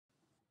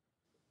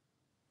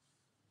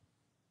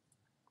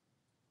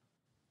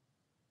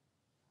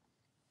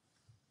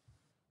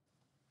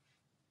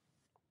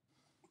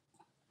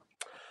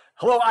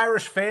Hello,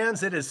 Irish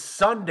fans. It is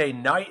Sunday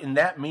night, and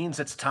that means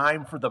it's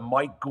time for the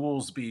Mike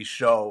Goolsby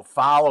Show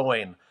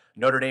following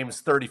Notre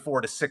Dame's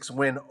 34-6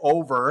 win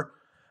over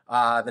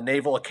the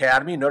Naval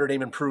Academy. Notre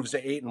Dame improves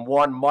to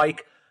 8-1.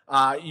 Mike,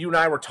 you and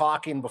I were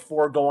talking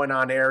before going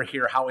on air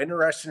here how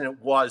interesting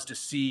it was to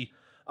see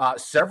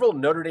several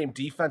Notre Dame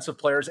defensive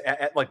players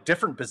at like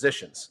different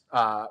positions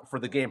for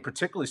the game,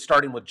 particularly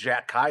starting with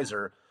Jack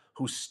Kaiser,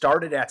 who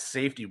started at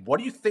safety. What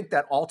do you think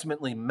that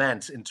ultimately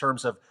meant in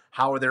terms of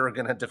how they were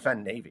going to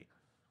defend Navy?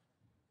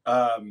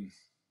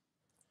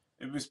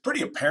 It was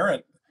pretty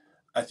apparent.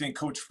 I think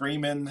Coach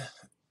Freeman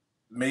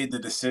made the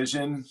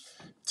decision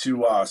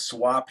to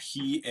swap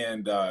he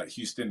and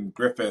Houston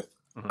Griffith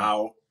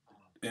out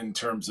in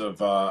terms of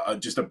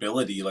just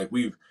ability. Like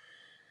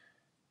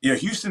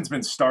Houston's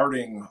been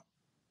starting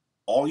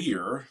all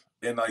year,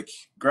 and like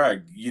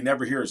Greg, you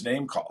never hear his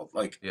name called,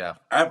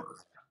 ever.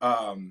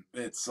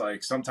 It's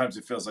like sometimes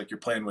it feels like you're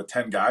playing with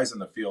 10 guys in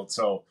the field.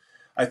 So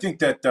I think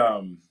that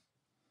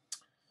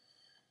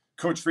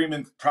Coach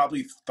Freeman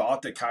probably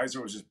thought that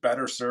Kaiser was just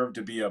better served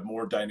to be a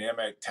more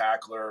dynamic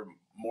tackler,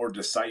 more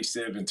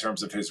decisive in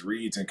terms of his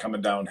reads and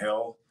coming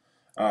downhill.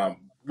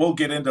 We'll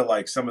get into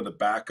like some of the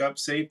backup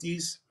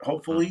safeties,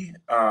 hopefully.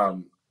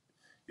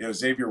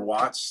 Xavier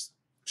Watts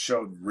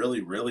showed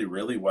really, really,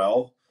 really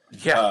well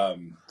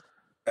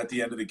at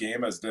the end of the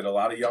game, as did a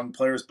lot of young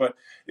players. But,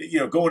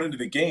 going into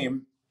the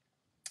game,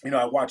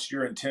 I watched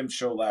your and Tim's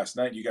show last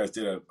night. You guys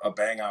did a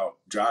bang-out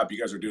job. You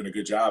guys are doing a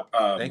good job.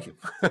 Thank you.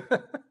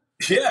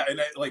 Yeah, and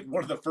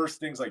one of the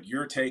first things, like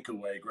your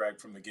takeaway, Greg,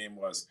 from the game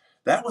was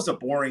that was a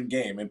boring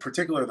game, in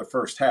particular the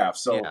first half.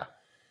 So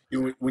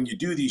when you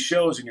do these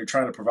shows and you're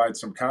trying to provide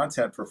some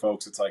content for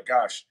folks, it's like,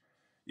 gosh,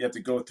 you have to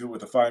go through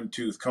with a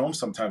fine-tooth comb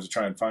sometimes to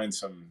try and find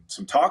some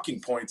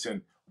talking points.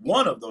 And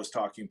one of those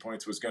talking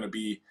points was going to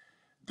be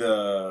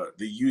the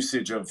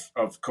usage of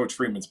Coach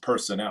Freeman's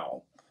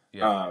personnel.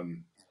 Yeah.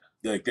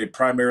 They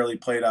primarily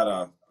played out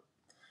of –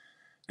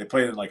 they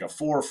played in like a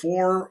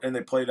 4-4, and they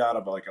played out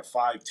of like a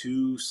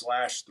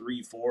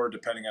 5-2/3-4,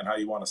 depending on how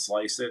you want to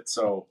slice it.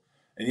 So,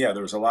 and yeah,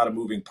 there was a lot of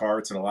moving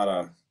parts and a lot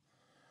of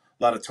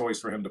toys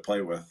for him to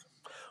play with.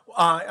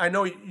 I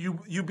know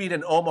you beat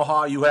in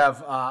Omaha. You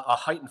have a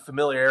heightened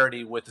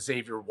familiarity with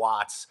Xavier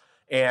Watts,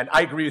 and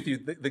I agree with you.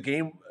 The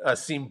game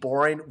seemed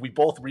boring. We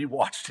both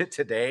rewatched it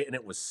today, and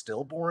it was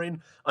still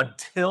boring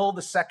until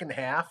the second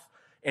half.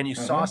 And you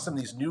saw some of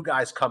these new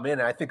guys come in,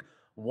 and I think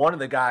one of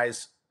the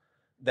guys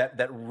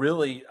that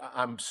really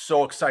I'm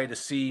so excited to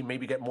see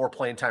maybe get more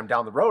playing time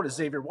down the road is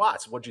Xavier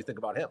Watts. What do you think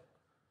about him?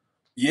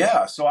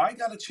 Yeah, so I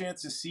got a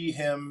chance to see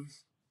him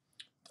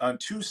on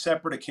two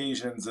separate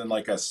occasions in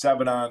like a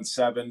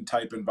 7-on-7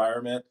 type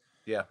environment.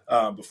 Yeah.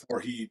 Before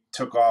he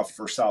took off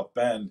for South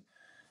Bend.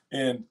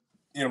 And,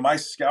 my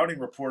scouting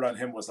report on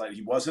him was like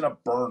he wasn't a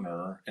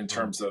burner in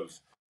terms of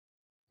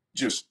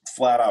just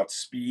flat out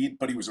speed,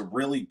 but he was a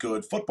really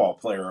good football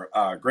player,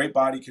 great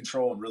body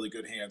control and really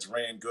good hands,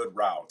 ran good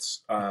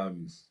routes.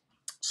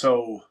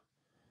 So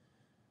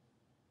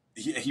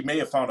he may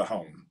have found a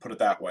home, put it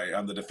that way,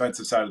 on the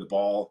defensive side of the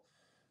ball.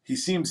 He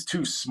seems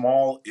too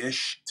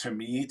small-ish to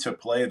me to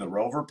play the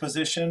rover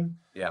position.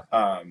 Yeah.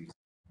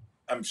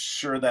 I'm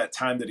sure that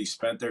time that he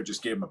spent there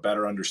just gave him a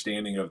better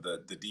understanding of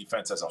the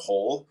defense as a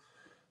whole.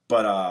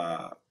 But,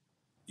 I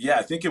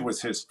think it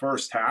was his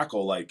first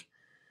tackle. Like,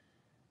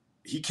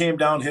 he came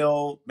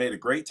downhill, made a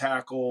great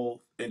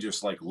tackle, and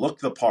just like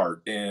looked the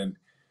part. And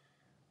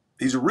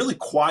he's a really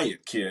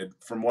quiet kid,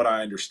 from what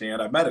I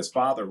understand. I met his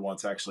father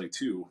once, actually,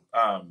 too.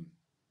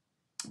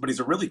 But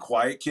he's a really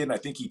quiet kid, and I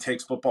think he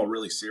takes football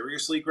really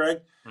seriously,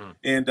 Greg.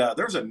 And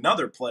there's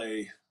another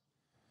play,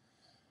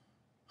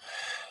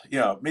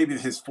 maybe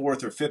his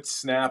fourth or fifth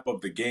snap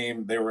of the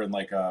game. They were in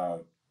like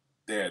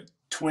they had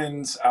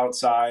twins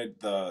outside,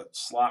 the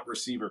slot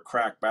receiver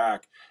cracked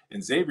back,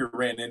 and Xavier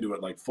ran into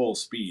it like full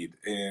speed.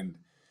 And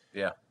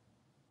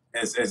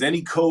as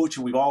any coach,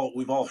 and we've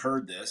all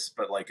heard this,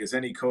 but like as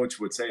any coach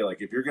would say,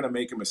 like if you're going to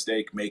make a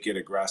mistake, make it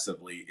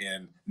aggressively.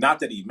 And not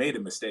that he made a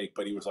mistake,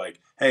 but he was like,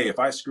 hey, if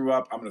I screw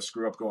up, I'm going to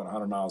screw up going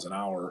 100 miles an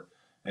hour.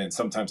 And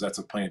sometimes that's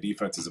what playing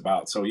defense is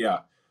about. So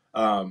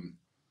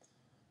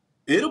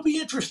it'll be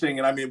interesting.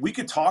 And I mean, we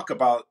could talk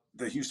about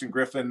the Houston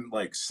Griffin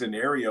like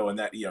scenario, and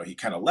that, he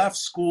kind of left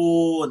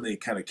school and they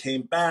kind of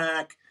came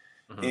back,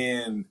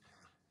 and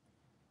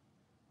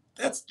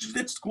that's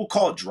we'll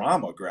call it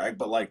drama, Greg,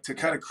 but like to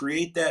kind of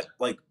create that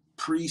like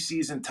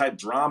preseason type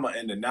drama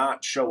and to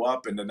not show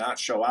up and to not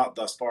show out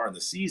thus far in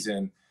the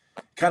season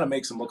kind of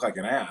makes him look like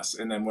an ass.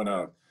 And then when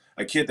a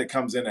kid that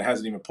comes in and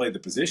hasn't even played the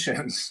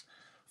positions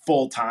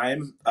full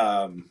time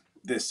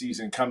this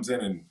season comes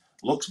in and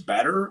looks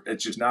better,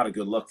 it's just not a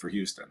good look for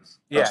Houston.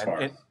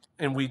 Yeah,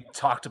 and we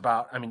talked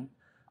about, I mean,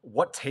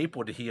 what tape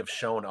would he have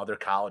shown other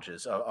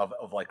colleges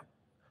of like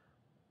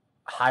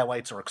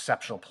highlights or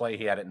exceptional play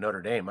he had at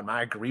Notre Dame? And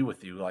I agree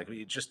with you. Like,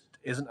 he just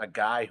isn't a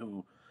guy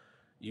who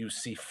you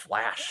see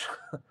flash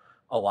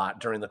a lot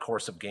during the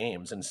course of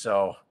games. And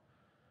so,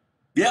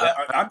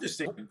 I'm just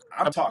thinking,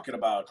 I'm talking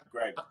about,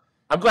 Greg.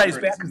 I'm glad he's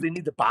back because they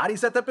need the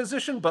bodies at that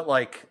position, but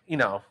like,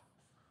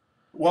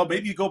 Well,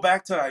 maybe you go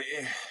back to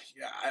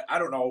I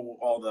don't know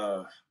all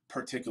the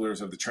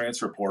particulars of the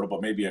transfer portal,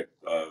 but maybe a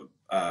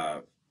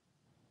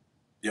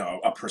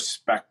a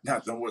prospect,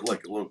 not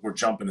like we're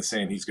jumping to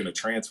saying he's going to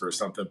transfer or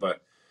something,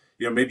 but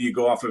maybe you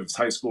go off of his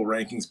high school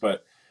rankings.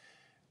 But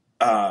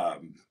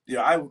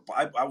I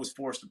was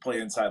forced to play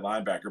inside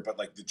linebacker, but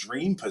like the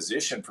dream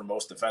position for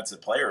most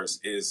defensive players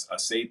is a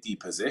safety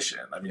position.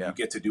 I mean, you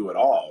get to do it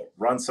all: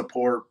 run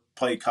support,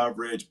 play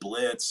coverage,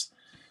 blitz,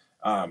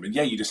 and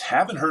you just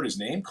haven't heard his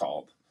name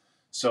called.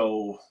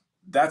 So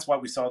that's why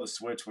we saw the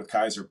switch with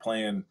Kaiser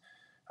playing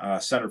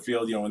center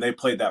field. When they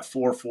played that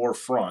 4-4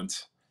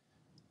 front,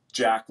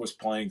 Jack was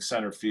playing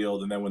center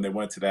field, and then when they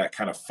went to that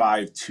kind of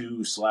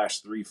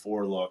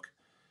 5-2/3-4 look,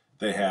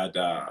 they had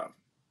I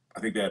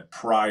think they had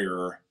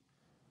Pryor.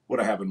 What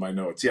I have in my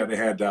notes, they had they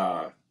had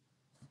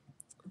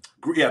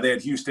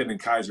Houston and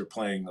Kaiser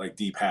playing like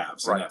deep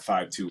halves in that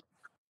 5-2.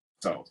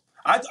 So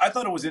I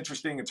thought it was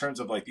interesting in terms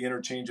of like the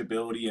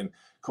interchangeability and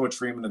Coach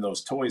Freeman and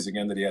those toys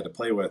again that he had to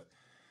play with.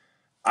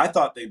 I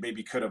thought they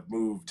maybe could have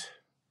moved,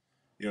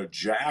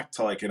 Jack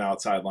to like an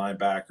outside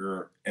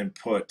linebacker and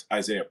put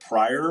Isaiah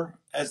Pryor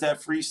as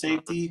that free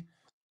safety.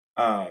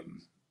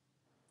 And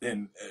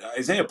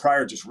Isaiah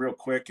Pryor, just real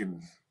quick,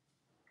 and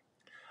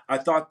I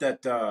thought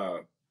that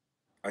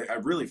I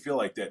really feel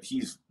like that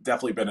he's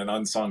definitely been an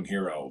unsung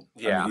hero.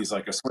 I mean, he's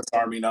like a Swiss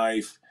Army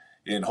knife,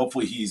 and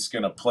hopefully he's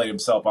going to play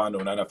himself onto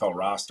an NFL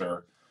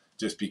roster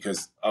just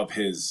because of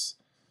his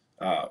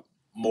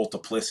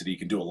multiplicity. He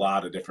can do a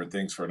lot of different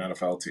things for an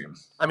NFL team.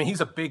 I mean,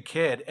 he's a big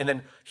kid, and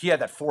then he had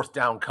that fourth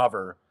down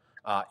cover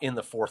in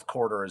the fourth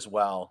quarter as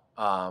well.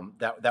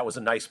 That was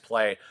a nice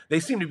play. They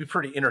seem to be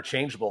pretty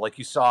interchangeable. Like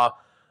you saw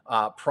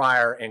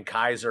Pryor and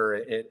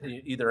Kaiser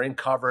either in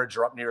coverage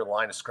or up near the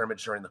line of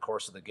scrimmage during the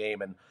course of the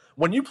game. And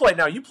when you played,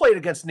 you played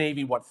against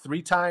Navy,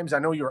 3 times? I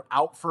know you were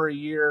out for a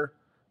year.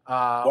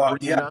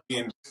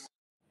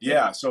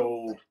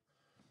 So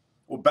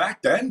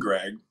back then,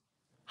 Greg.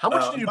 How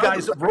much do you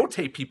guys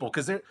rotate people?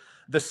 Because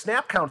the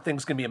snap count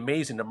thing's going to be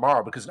amazing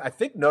tomorrow, because I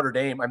think Notre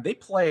Dame, they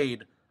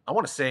played, I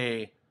want to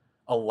say,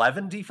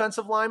 11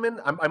 defensive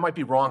linemen. I might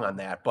be wrong on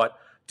that, but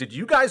did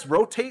you guys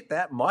rotate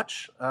that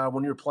much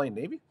when you were playing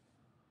Navy?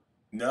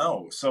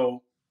 No.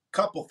 So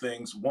couple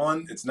things.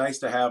 One, it's nice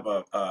to have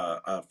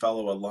a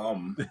fellow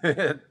alum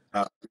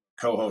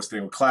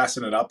co-hosting,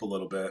 classing it up a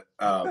little bit.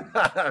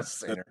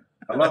 Singer.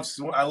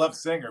 I love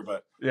Singer,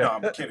 but no,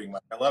 I'm kidding,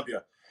 Mike. I love you.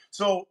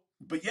 So,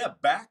 but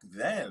back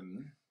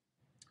then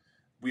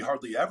we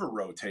hardly ever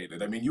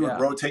rotated. I mean, you would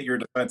rotate your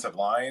defensive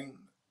line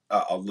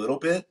a little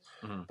bit,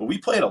 but we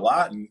played a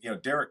lot. And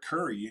Derek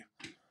Curry,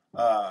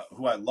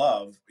 who I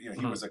love,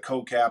 he was a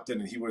co-captain,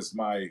 and he was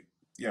my,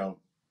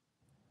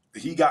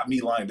 he got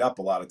me lined up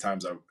a lot of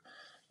times.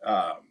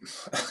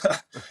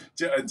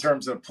 In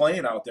terms of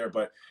playing out there,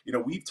 but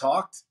we've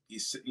talked,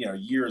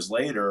 years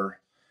later,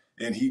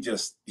 and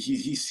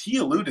he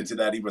alluded to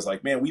that. He was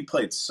like, man, we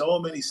played so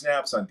many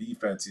snaps on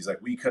defense. He's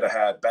like, we could have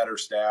had better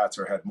stats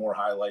or had more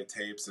highlight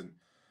tapes, and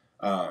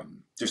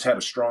just had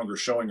a stronger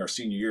showing our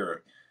senior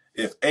year.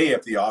 If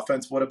the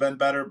offense would have been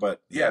better,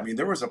 but I mean,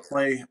 there was a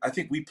play. I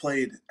think we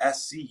played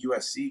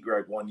USC,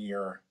 Greg, one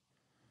year.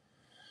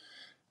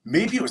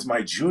 Maybe it was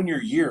my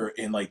junior year,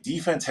 and like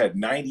defense had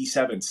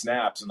 97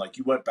 snaps, and like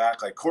you went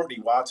back, like Courtney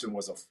Watson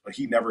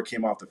he never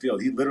came off the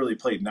field. He literally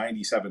played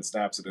 97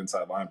 snaps at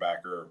inside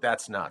linebacker.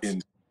 That's nuts.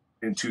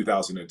 In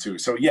 2002.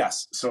 So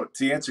yes. So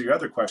to answer your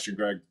other question,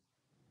 Greg,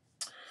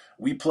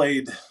 I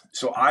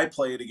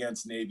played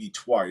against Navy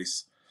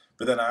twice,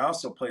 but then I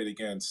also played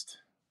against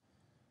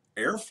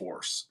Air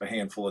Force a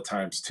handful of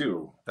times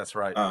too. That's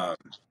right.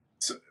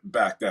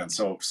 Back then.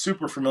 So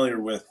super familiar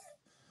with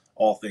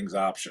all things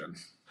option.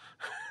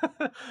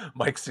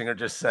 Mike Singer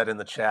just said in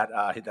the chat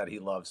that he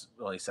loves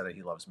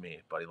me,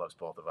 but he loves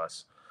both of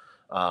us.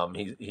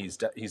 He's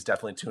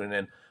definitely tuning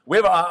in. We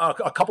have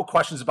a couple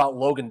questions about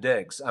Logan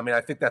Diggs. I mean,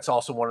 I think that's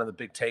also one of the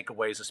big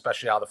takeaways,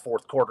 especially out of the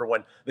fourth quarter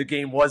when the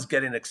game was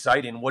getting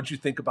exciting. What'd you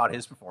think about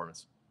his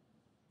performance?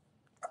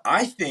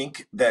 I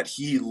think that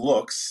he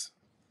looks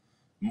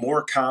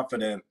more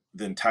confident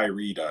than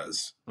Tyree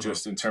does,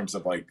 just in terms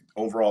of like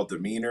overall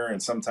demeanor.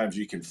 And sometimes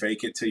you can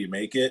fake it till you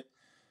make it.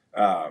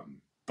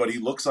 But he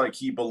looks like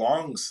he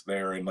belongs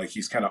there, and like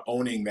he's kind of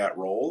owning that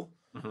role.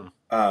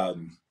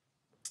 And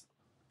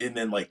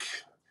then like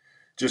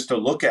just to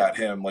look at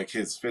him, like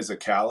his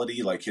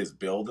physicality, like his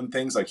build and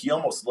things, like he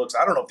almost looks,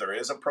 I don't know if there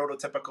is a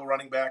prototypical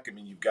running back. I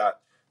mean, you've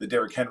got the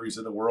Derrick Henrys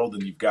of the world,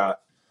 and you've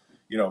got,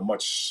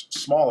 much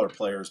smaller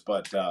players,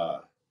 but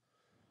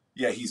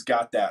he's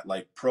got that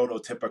like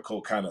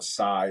prototypical kind of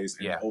size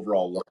and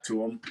overall look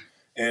to him.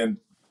 And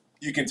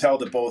you can tell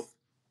that both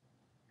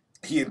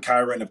he and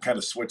Kyron have kind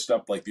of switched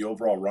up like the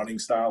overall running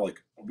style.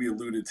 Like we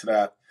alluded to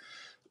that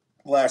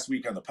last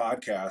week on the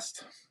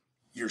podcast.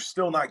 You're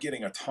still not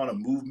getting a ton of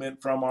movement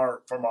from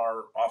our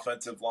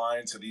offensive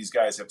line. So these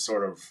guys have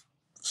sort of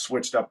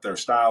switched up their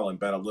style and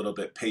been a little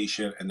bit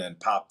patient, and then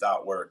popped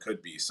out where it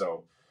could be.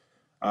 So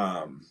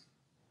I'm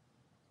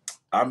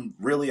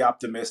really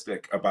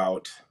optimistic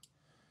about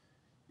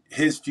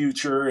his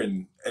future,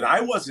 and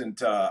I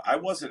wasn't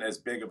as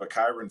big of a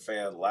Kyron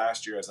fan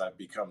last year as I've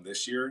become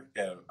this year,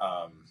 and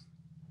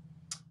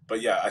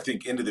but yeah, I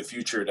think into the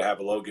future to have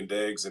a Logan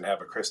Diggs and have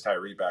a Chris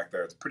Tyree back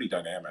there, it's pretty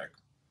dynamic.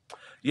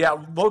 Yeah,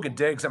 Logan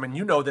Diggs. I mean,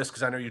 you know this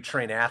because I know you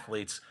train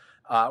athletes.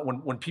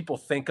 When people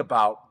think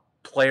about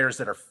players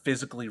that are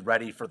physically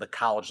ready for the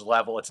college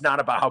level, it's not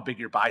about how big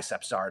your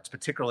biceps are. It's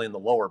particularly in the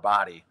lower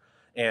body.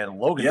 And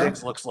Logan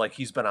Diggs looks like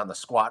he's been on the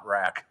squat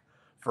rack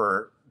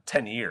for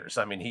 10 years.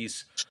 I mean,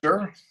 he's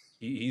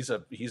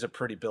a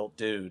pretty built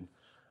dude.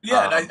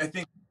 Yeah, and I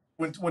think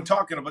when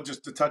talking about,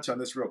 just to touch on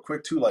this real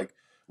quick too, like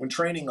when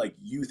training like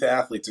youth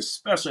athletes,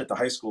 especially at the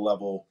high school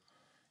level,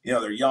 you know,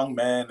 they're young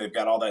men, they've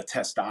got all that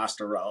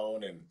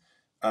testosterone,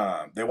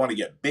 and they want to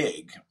get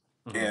big.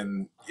 Mm-hmm.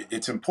 And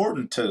it's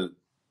important to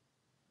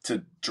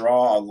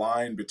draw a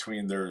line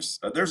between there's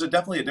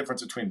definitely a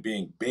difference between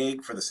being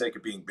big for the sake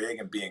of being big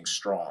and being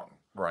strong.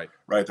 Right.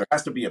 There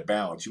has to be a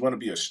balance. You want to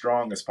be as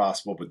strong as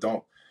possible, but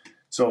don't.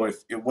 So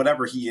if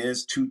whatever he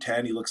is,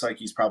 210, he looks like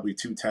he's probably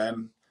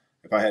 210.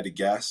 If I had to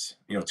guess,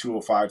 you know,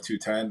 205,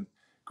 210,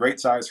 great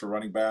size for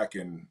running back,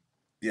 and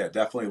yeah,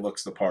 definitely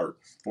looks the part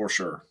for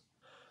sure.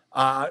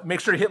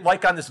 Make sure to hit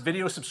like on this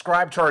video,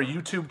 subscribe to our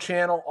YouTube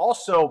channel.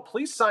 Also,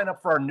 please sign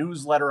up for our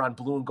newsletter on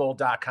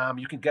blueandgold.com.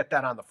 You can get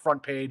that on the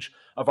front page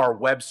of our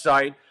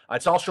website.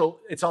 It's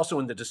also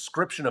in the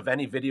description of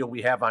any video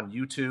we have on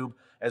YouTube,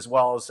 as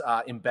well as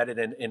embedded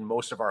in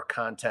most of our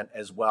content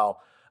as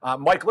well.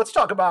 Mike, let's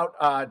talk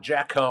about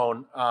Jack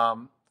Coan.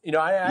 You know,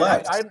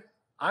 I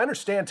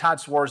understand Todd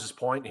Swarz's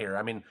point here.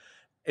 I mean,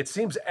 it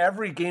seems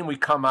every game we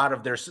come out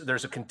of,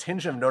 there's a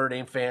contingent of Notre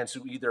Dame fans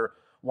who either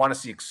want to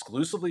see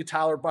exclusively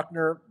Tyler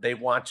Buchner, they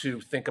want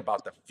to think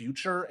about the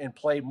future and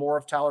play more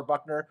of Tyler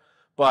Buchner,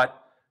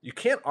 but you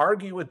can't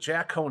argue with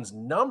Jack Coan's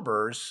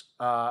numbers.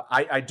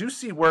 I do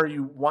see where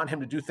you want him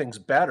to do things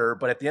better,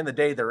 but at the end of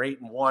the day, they're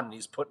 8-1, and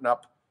he's putting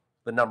up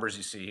the numbers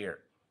you see here.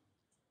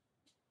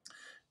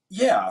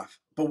 Yeah,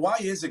 but why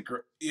is it?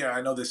 Yeah,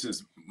 I know this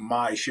is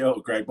my show,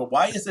 Greg, but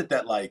why is it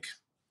that like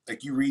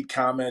you read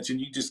comments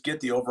and you just get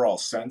the overall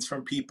sense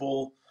from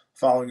people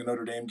following a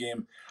Notre Dame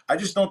game? I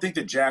just don't think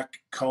that Jack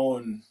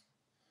Coan,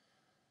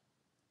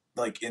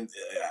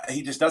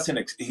 he just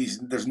doesn't.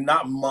 There's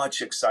not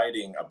much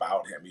exciting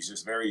about him. He's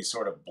just very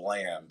sort of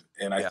bland,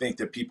 and I think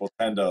that people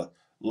tend to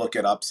look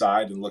at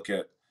upside and look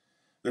at.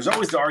 There's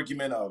always the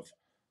argument of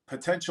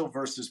potential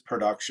versus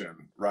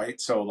production, right?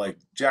 So like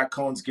Jack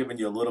Coan's giving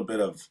you a little bit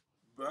of,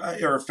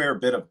 or a fair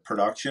bit of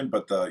production,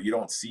 but you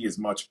don't see as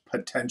much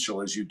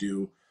potential as you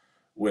do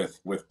with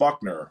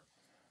Buchner.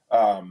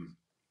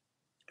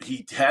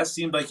 He has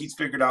seemed like he's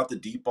figured out the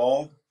deep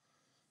ball,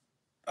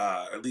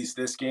 at least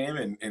this game,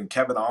 and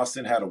Kevin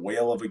Austin had a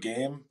whale of a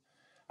game.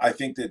 I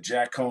think that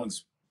Jack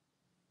Coan's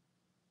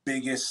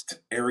biggest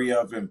area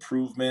of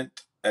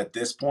improvement at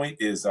this point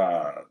is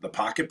the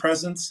pocket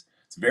presence.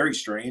 It's very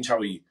strange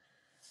how he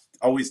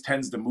always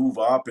tends to move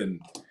up,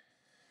 and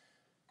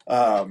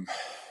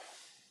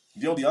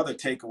the other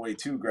takeaway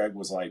too, Greg,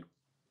 was like,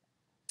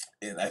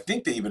 and I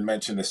think they even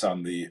mentioned this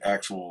on the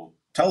actual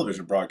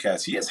television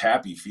broadcast, he has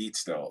happy feet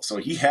still, so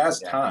he has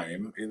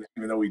time,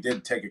 even though he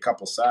did take a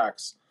couple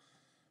sacks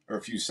or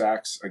a few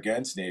sacks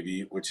against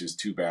Navy, which is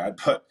too bad,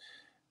 but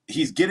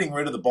he's getting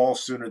rid of the ball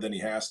sooner than he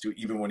has to,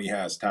 even when he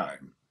has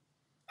time.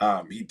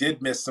 He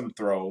did miss some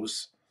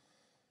throws,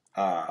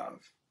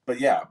 but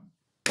yeah.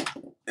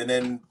 And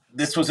then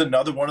this was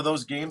another one of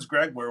those games,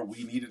 Greg, where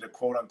we needed a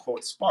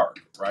quote-unquote spark,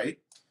 right?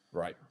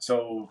 Right.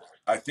 So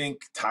I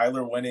think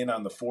Tyler went in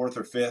on the 4th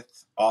or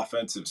 5th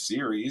offensive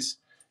series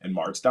and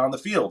marched down the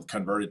field,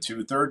 converted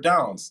 2 third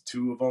downs.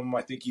 2 of them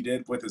I think he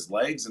did with his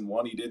legs, and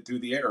 1 he did through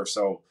the air.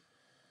 So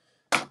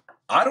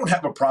I don't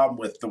have a problem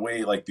with the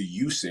way, like, the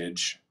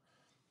usage.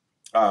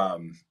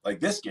 Like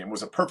this game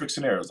was a perfect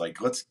scenario. It's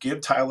like, let's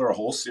give Tyler a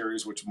whole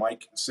series, which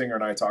Mike Singer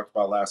and I talked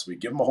about last week.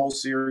 Give him a whole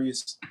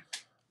series.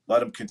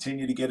 Let him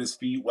continue to get his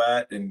feet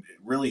wet, and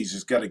really he's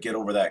just got to get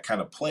over that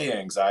kind of play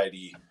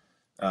anxiety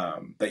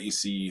that you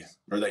see,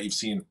 or that you've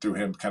seen through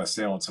him kind of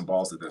sailing some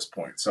balls at this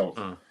point.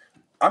 So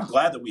I'm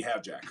glad that we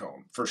have Jack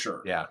Coan, for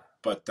sure. Yeah.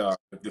 But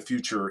the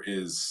future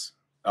is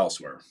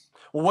elsewhere.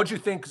 Well, what'd you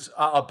think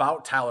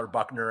about Tyler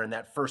Buchner in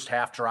that first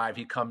half drive?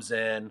 He comes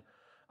in,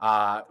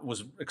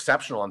 was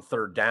exceptional on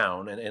 3rd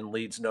down, and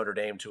leads Notre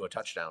Dame to a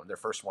touchdown, their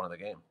first one of the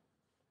game.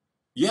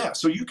 Yeah,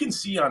 so you can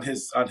see on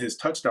his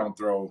touchdown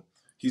throw,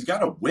 he's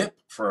got a whip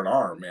for an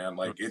arm, man.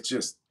 Like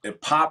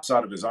it pops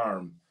out of his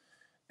arm.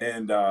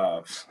 And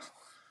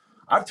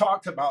I've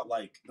talked about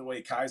like the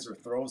way Kaiser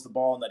throws the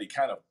ball, and that he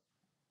kind of,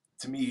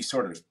 to me, he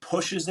sort of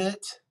pushes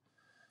it.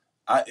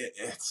 Greg,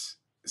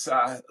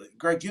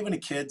 do you have any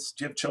kids?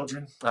 Do you have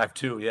children? I have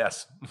 2,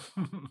 yes.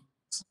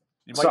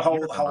 So how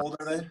old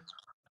are they?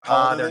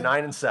 They're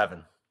 9 and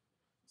 7.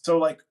 So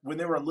like when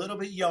they were a little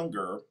bit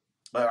younger,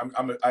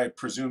 I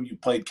presume you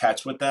played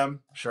catch with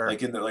them. Sure.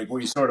 Like in the, like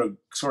where you sort of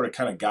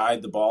kind of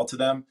guide the ball to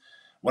them.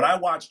 When I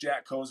watch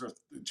Jack Coan,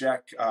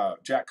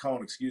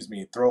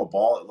 throw a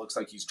ball, it looks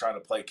like he's trying to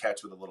play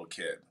catch with a little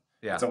kid.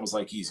 Yeah. It's almost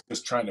like he's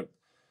just trying to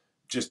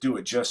just do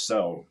it just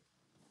so.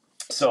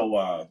 So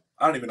I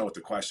don't even know what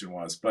the question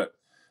was, but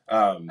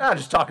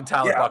just talking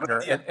Tyler yeah, Buckner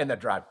and that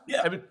drive.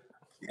 Yeah, I mean,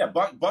 yeah.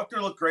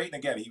 Buckner looked great, and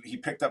again, he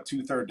picked up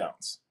 2 third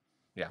downs.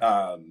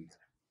 Yeah.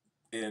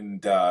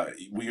 And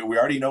we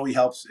already know he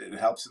helps. It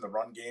helps in the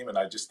run game, and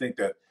I just think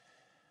that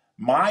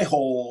my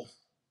whole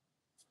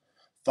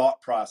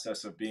thought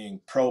process of being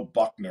pro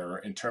Buckner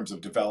in terms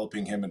of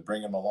developing him and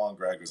bringing him along,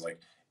 Greg, was like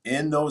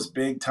in those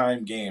big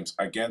time games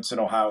against an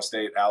Ohio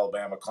State,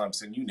 Alabama,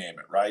 Clemson, you name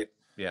it, right?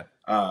 Yeah.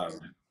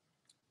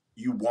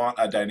 You want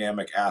a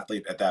dynamic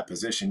athlete at that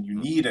position. You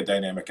need a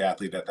dynamic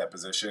athlete at that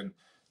position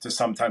to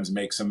sometimes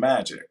make some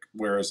magic.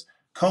 Whereas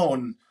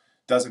Cone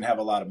doesn't have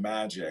a lot of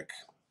magic.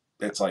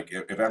 It's like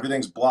if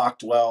everything's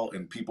blocked well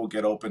and people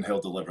get open,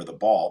 he'll deliver the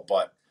ball.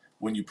 But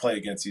when you play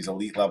against these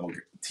elite level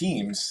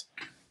teams,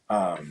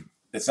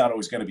 it's not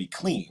always going to be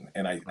clean.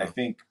 And I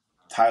think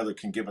Tyler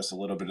can give us a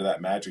little bit of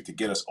that magic to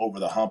get us over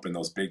the hump in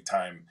those big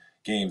time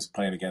games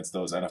playing against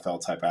those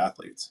NFL type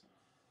athletes.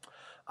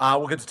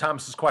 We'll get to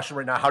Thomas's question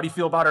right now. How do you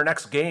feel about our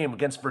next game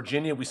against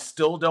Virginia? We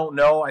still don't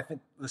know, I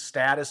think, the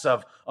status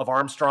of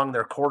Armstrong,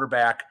 their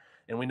quarterback,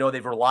 and we know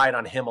they've relied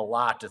on him a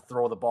lot to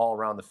throw the ball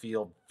around the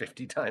field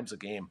 50 times a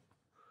game.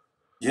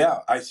 Yeah,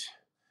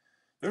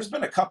 there's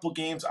been a couple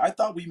games I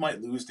thought we might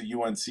lose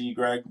to UNC,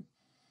 Greg,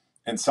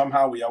 and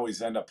somehow we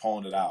always end up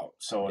pulling it out.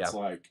 So it's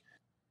like,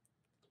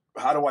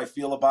 how do I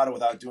feel about it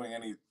without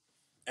doing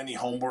any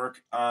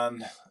homework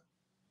on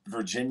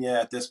Virginia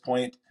at this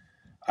point?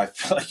 I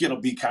feel like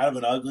it'll be kind of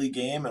an ugly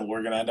game, and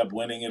we're going to end up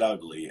winning it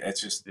ugly. It's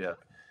just,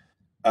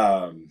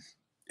 I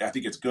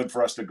think it's good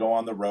for us to go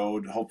on the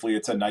road. Hopefully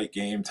it's a night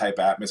game type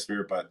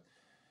atmosphere, but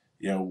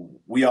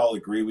we all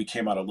agree we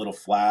came out a little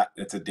flat.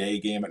 It's a day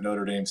game at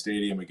Notre Dame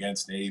Stadium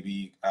against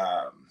Navy.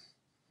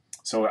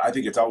 So I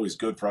think it's always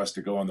good for us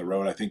to go on the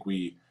road. I think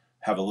we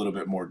have a little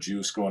bit more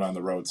juice going on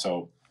the road.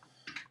 So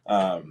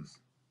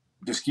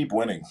just keep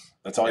winning.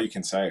 That's all you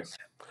can say.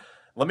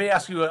 Let me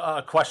ask you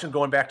a question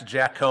going back to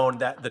Jack Cohn,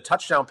 that the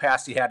touchdown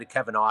pass he had to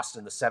Kevin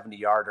Austin, the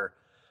 70-yarder.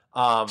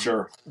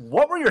 Sure.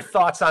 What were your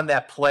thoughts on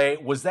that play?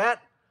 Was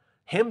that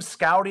him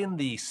scouting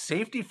the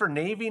safety for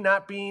Navy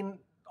not being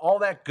all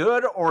that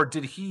good, or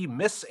did he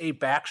miss a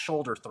back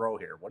shoulder throw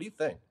here? What do you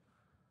think?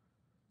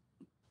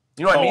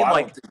 You know what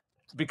I mean?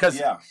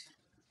 Because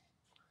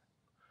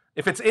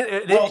if it's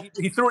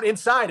he threw it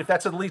inside. If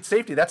that's an elite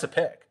safety, that's a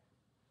pick.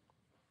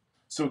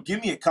 So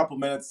give me a couple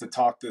minutes to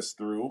talk this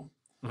through.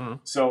 Mm-hmm.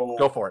 So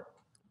go for it.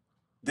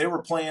 They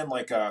were playing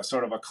like a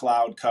sort of a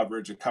cloud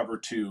coverage, a cover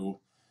 2.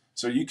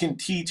 So you can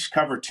teach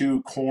cover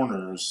 2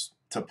 corners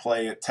to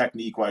play it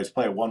technique-wise,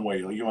 play it one way.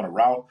 You want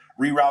to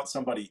reroute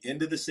somebody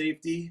into the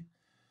safety,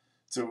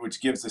 so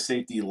which gives the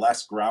safety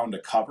less ground to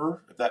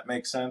cover, if that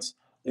makes sense.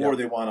 Or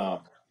they want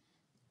to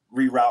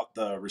reroute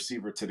the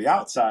receiver to the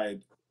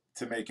outside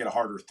to make it a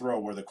harder throw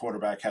where the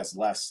quarterback has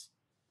less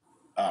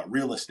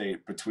real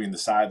estate between the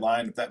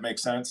sideline, if that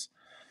makes sense.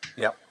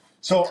 Yep.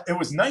 So it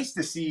was nice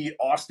to see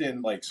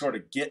Austin like sort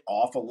of get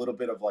off a little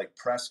bit of like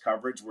press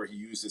coverage where he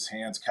used his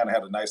hands, kind of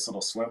had a nice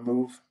little swim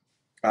move.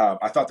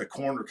 I thought the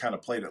corner kind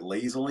of played it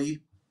lazily,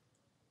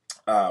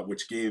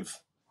 which gave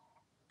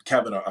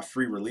Kevin a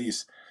free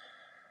release.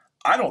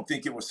 I don't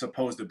think it was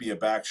supposed to be a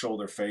back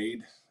shoulder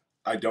fade.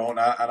 I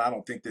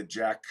don't think that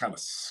Jack kind of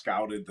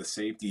scouted the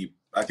safety.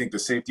 I think the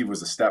safety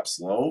was a step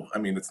slow. I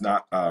mean, it's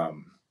not, a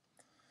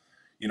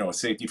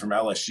safety from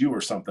LSU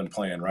or something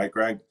playing, right,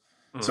 Greg?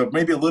 Mm-hmm. So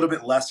maybe a little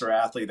bit lesser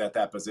athlete at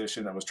that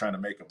position that was trying to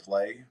make a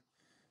play,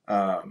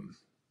 and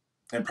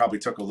probably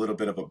took a little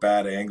bit of a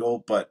bad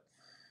angle, but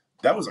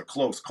that was a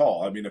close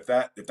call. I mean, if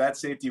that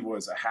safety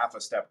was a half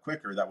a step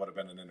quicker, that would have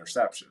been an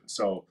interception.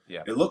 So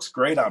It looks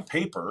great on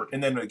paper.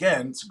 And then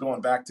again, so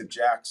going back to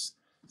Jack's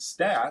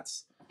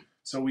stats,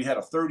 so we had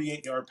a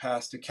 38-yard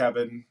pass to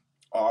Kevin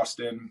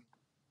Austin,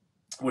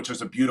 which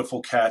was a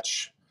beautiful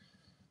catch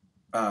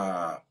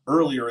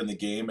earlier in the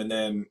game, and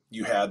then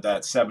you had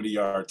that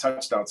 70-yard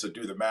touchdown. So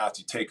do the math.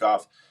 You take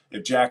off.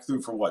 If Jack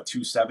threw for what,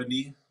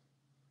 270?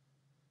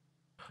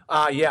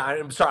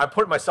 I'm sorry. I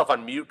put myself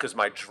on mute because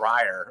my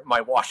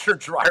washer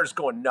dryer's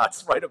going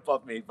nuts right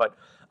above me. But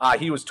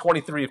he was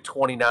 23 of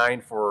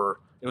 29 for.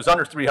 It was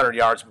under 300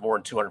 yards, but more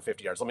than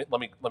 250 yards. Let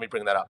me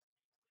bring that up.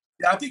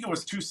 Yeah, I think it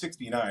was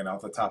 269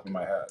 off the top of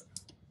my head.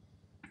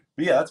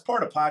 But yeah, that's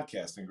part of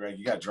podcasting, Greg.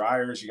 You got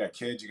dryers, you got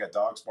kids, you got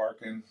dogs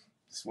barking.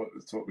 It's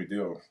what we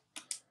do.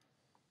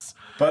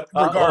 But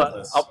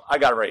regardless, I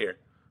got it right here.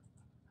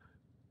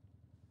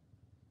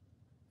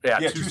 Yeah,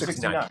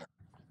 269.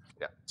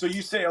 Yeah. So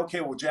you say,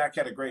 okay, well, Jack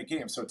had a great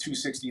game, so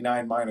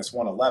 269 minus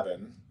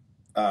 111.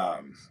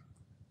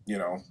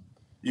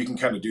 You can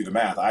kind of do the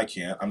math. I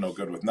can't. I'm no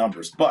good with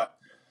numbers, but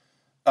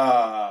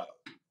that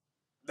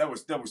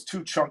was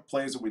 2 chunk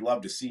plays that we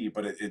love to see.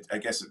 But I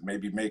guess it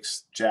maybe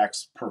makes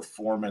Jack's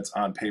performance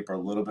on paper a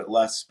little bit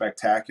less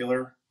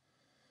spectacular.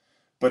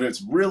 But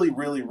it's really,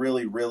 really,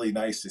 really, really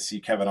nice to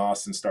see Kevin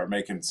Austin start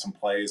making some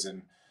plays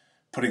and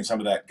putting some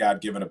of that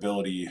God-given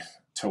ability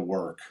to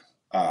work.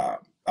 I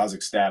was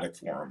ecstatic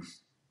for him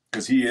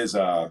because he is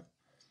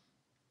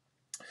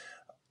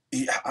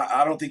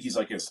I don't think he's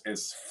like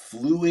as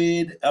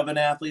fluid of an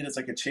athlete as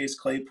like a Chase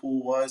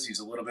Claypool was. He's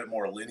a little bit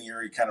more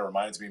linear. He kind of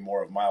reminds me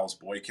more of Miles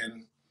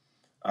Boykin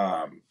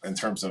in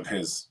terms of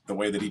the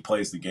way that he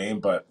plays the game.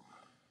 But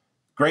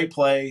great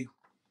play.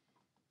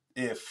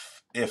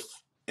 If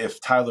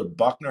Tyler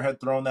Buckner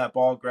had thrown that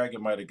ball, Greg, it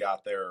might have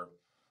got there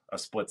a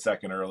split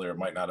second earlier. It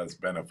might not have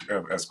been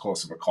as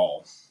close of a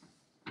call,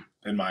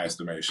 in my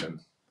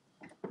estimation.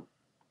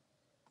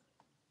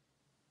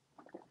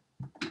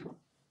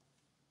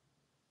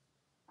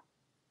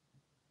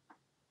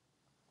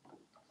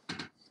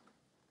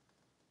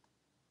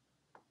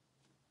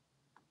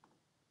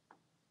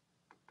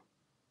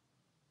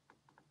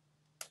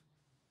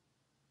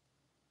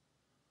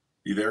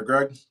 You there,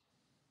 Greg?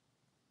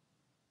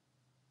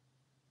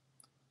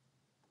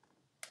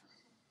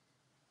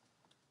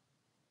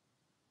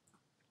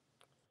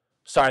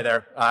 Sorry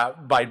there.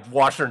 My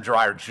washer and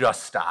dryer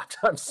just stopped.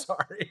 I'm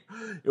sorry.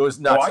 It was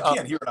nuts. Oh, I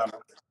can't hear it on.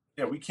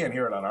 Yeah, we can't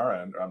hear it on our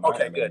end. On my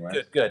Okay, end, good,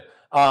 anyway. good.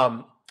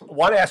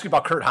 Want to ask you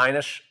about Kurt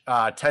Heinisch.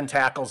 10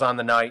 tackles on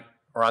the night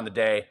or on the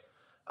day.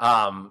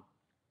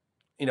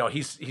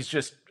 He's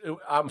just.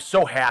 I'm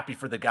so happy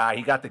for the guy.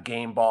 He got the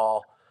game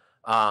ball.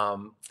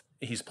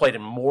 He's played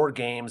in more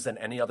games than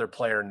any other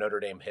player in Notre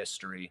Dame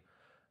history.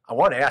 I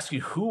want to ask you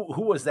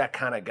who was that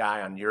kind of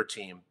guy on your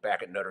team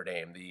back at Notre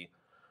Dame?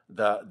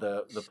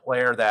 The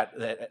player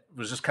that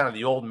was just kind of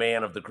the old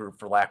man of the group,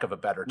 for lack of a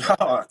better term.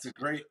 Oh, that's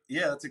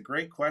a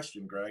great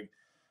question, Greg.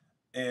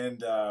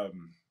 And I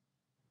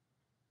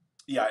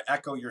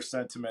echo your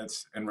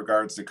sentiments in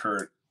regards to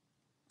Kurt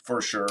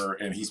for sure.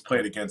 And he's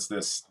played against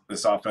this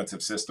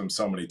offensive system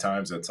so many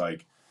times. It's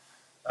like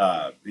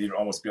you'd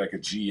almost be like a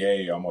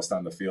GA almost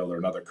on the field or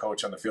another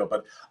coach on the field.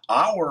 But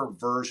our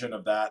version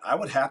of that, I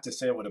would have to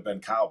say it would have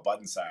been Kyle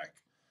Budensack.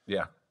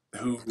 Yeah.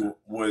 Who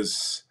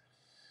was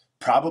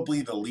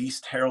probably the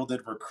least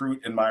heralded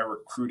recruit in my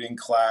recruiting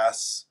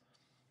class,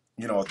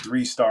 a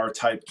 3-star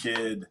type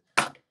kid,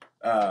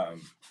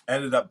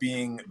 ended up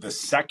being the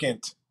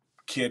second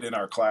kid in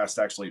our class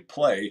to actually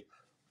play.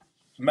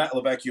 Matt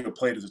Lavecchio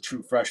played as a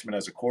true freshman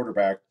as a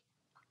quarterback,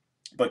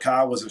 but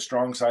Kyle was a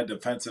strong side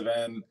defensive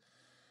end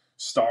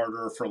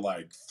starter for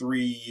like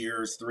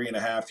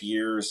 3.5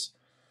 years.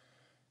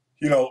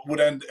 Would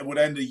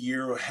end a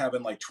year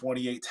having like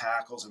 28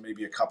 tackles and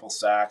maybe a couple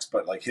sacks,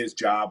 but like his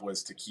job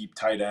was to keep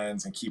tight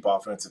ends and keep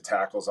offensive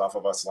tackles off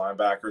of us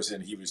linebackers.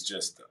 And he was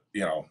just,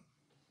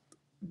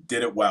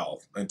 did it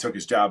well and took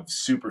his job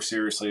super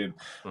seriously. And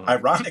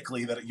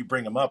ironically that you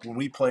bring him up, when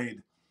we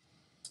played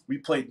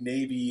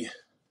Navy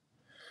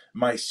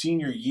my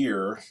senior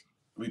year,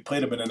 we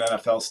played him in an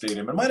NFL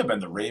stadium. It might've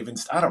been the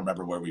Ravens. I don't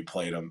remember where we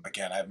played him.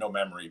 Again, I have no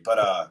memory,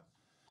 but,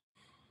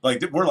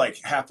 we're like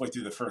halfway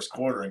through the first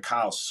quarter and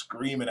Kyle's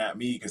screaming at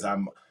me because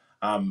I'm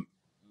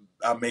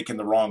making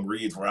the wrong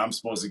reads where I'm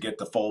supposed to get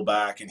the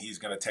fullback and he's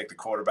going to take the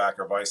quarterback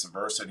or vice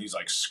versa. And he's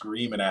like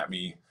screaming at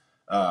me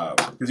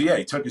because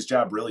he took his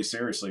job really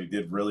seriously. He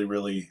did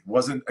really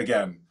wasn't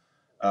again,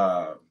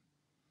 was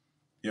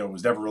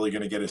never really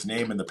going to get his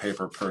name in the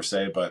paper per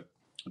se, but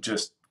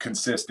just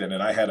consistent.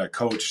 And I had a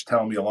coach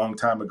tell me a long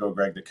time ago,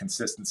 Greg, that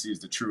consistency is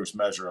the truest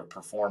measure of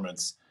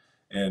performance.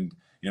 And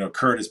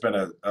Kurt has been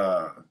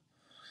a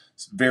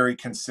very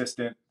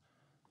consistent,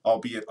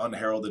 albeit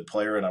unheralded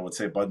player, and I would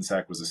say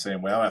Budensack was the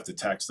same way. I'll have to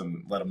text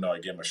him, let him know I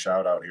gave him a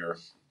shout out here.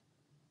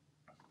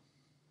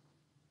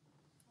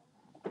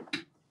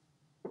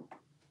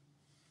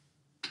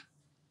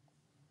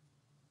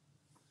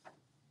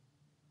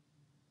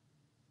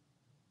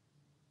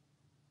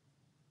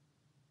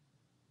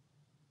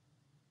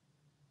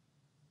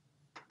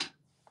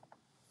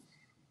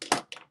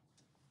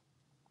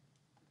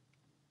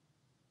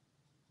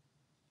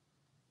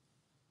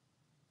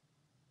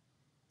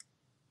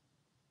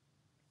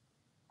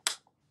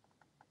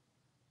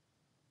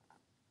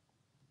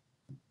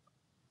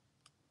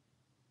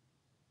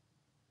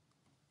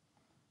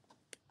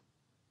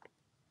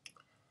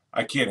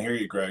 I can't hear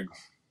you, Greg.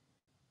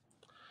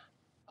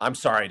 I'm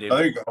sorry, dude. Oh,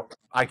 there you go.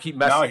 I keep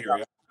messing. Now I hear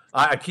you.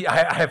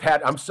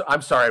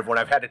 I'm sorry, everyone.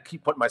 I've had to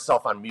keep putting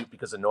myself on mute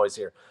because of noise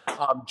here.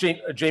 Jamie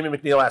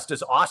McNeil asked,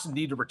 does Austin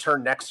need to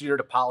return next year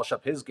to polish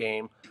up his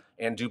game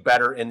and do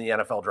better in the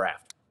NFL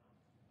draft?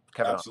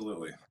 Kevin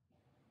Absolutely.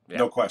 Yeah.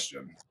 No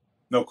question.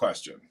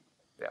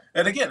 Yeah.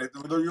 And again,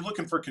 you're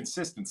looking for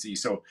consistency.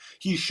 So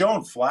he's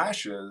shown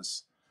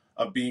flashes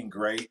of being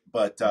great,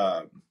 but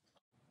I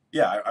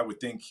would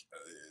think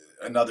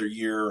another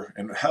year,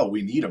 and hell,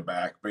 we need him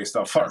back based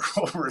off our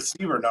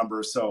receiver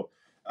numbers. So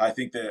I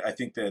think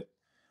that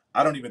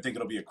I don't even think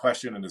it'll be a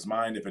question in his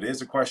mind. If it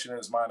is a question in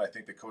his mind, I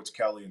think that Coach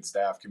Kelly and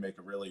staff can make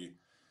a really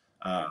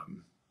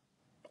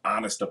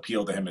honest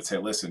appeal to him and say,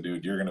 listen,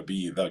 dude, you're going to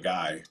be the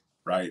guy,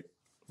 right?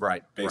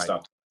 Right. Based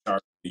off the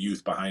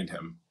youth behind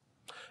him.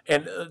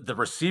 And the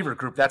receiver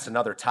group, that's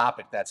another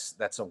topic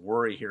that's a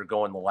worry here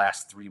going the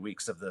last 3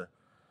 weeks of the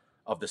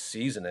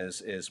season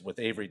is with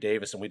Avery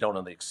Davis, and we don't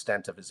know the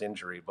extent of his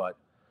injury, but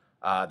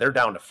they're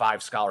down to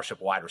 5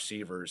 scholarship wide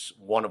receivers,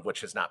 one of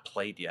which has not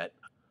played yet,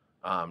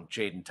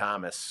 Jaden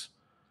Thomas.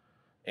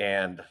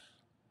 And,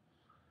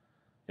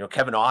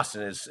 Kevin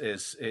Austin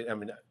I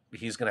mean,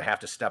 he's going to have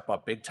to step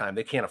up big time.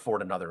 They can't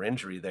afford another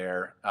injury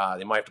there.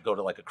 They might have to go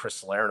to like a Chris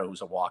Salerno,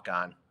 who's a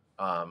walk-on.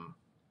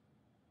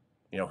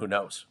 Who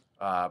knows?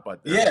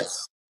 But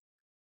yes.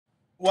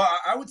 Well,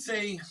 I would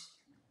say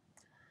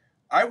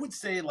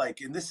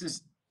like, and this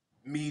is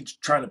me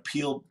trying to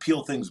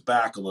peel things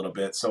back a little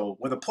bit. So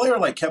with a player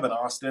like Kevin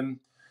Austin,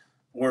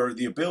 where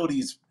the ability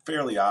is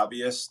fairly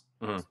obvious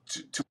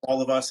to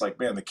all of us, like,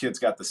 man, the kid's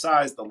got the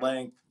size, the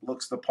length,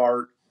 looks the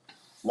part,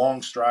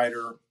 long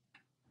strider,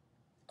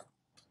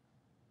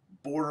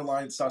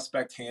 borderline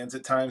suspect hands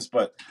at times.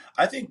 But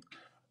I think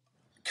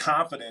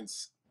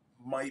confidence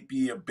might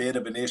be a bit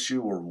of an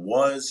issue, or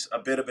was a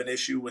bit of an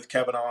issue with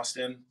Kevin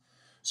Austin.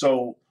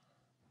 So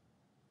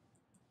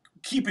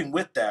keeping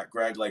with that,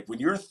 Greg, like when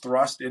you're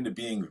thrust into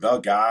being the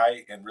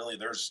guy, and really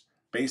there's,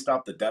 based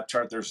off the depth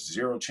chart, there's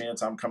zero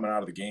chance I'm coming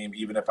out of the game,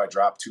 even if I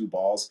drop 2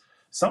 balls.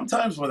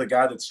 Sometimes with a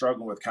guy that's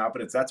struggling with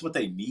confidence, that's what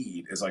they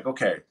need, is like,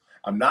 okay,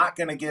 I'm not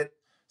going to get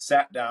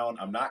sat down.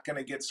 I'm not going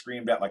to get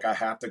screamed at. Like, I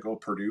have to go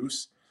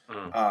produce.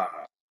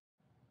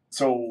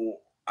 So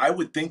I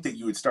would think that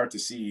you would start to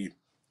see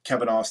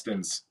Kevin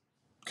Austin's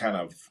kind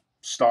of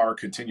star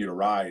continue to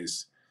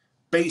rise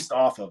based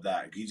off of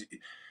that.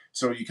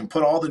 So you can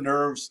put all the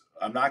nerves,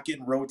 I'm not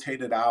getting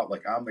rotated out,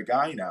 like I'm the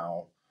guy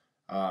now,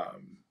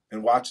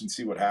 and watch and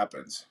see what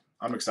happens.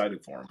 I'm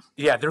excited for him.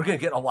 Yeah, they're going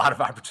to get a lot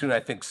of opportunity, I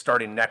think,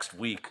 starting next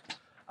week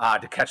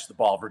to catch the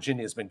ball.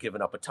 Virginia's been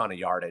giving up a ton of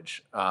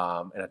yardage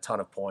and a ton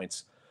of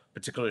points,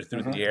 particularly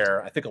through the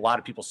air. I think a lot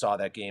of people saw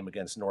that game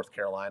against North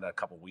Carolina a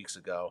couple weeks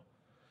ago.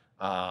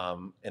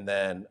 Against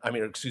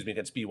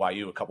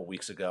BYU a couple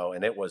weeks ago,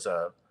 and it was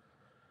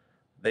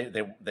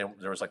there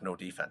was like no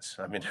defense.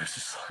 I mean, it was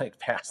just like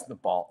passing the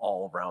ball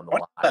all around the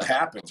line. That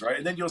happens, right?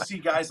 And then you'll see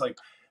guys like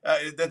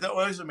that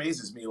always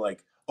amazes me.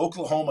 Like,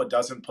 Oklahoma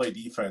doesn't play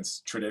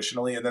defense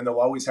traditionally, and then they'll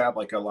always have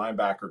like a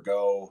linebacker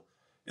go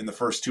in the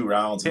first 2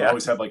 rounds, and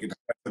always have like a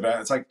defensive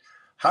end. It's like,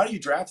 how do you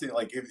draft it?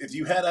 Like, if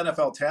you had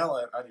NFL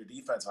talent on your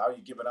defense, how are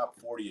you giving up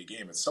 40 a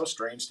game? It's so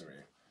strange to me.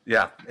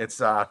 Yeah,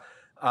 it's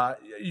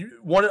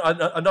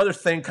another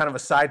thing, kind of a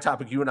side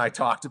topic you and I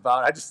talked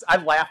about. I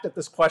laughed at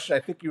this question. I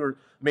think you were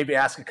maybe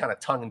asking kind of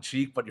tongue in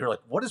cheek, but you're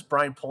like, what is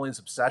Brian Polling's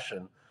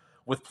obsession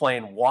with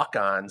playing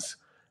walk-ons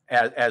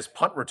as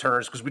punt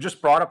returners? Because we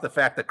just brought up the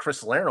fact that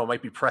Chris Salerno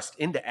might be pressed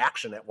into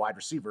action at wide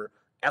receiver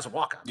as a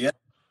walk-on. Yeah,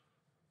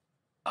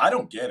 I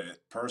don't get it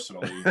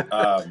personally.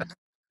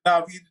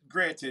 Now,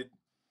 granted,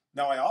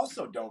 I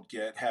also don't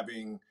get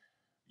having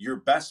your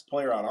best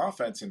player on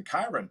offense in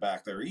Kyron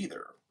back there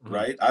either.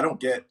 Right? I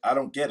don't get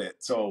it.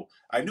 So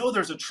I know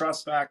there's a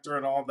trust factor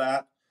and all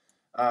that.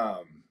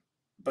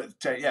 But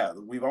yeah,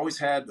 we've always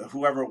had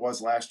whoever it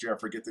was last year. I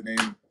forget the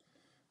name,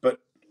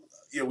 but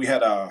we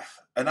had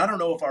and I don't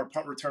know if our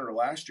punt returner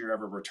last year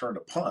ever returned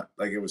a punt.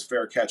 Like, it was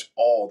fair catch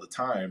all the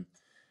time.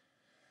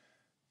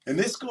 And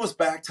this goes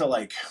back to,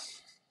 like,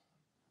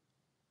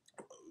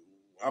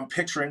 I'm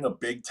picturing a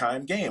big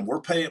time game.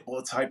 We're playing, well,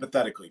 it's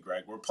hypothetically,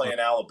 Greg, we're playing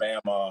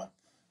Alabama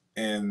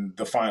in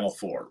the Final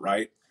Four,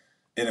 right?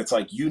 And it's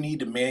like, you need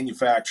to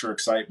manufacture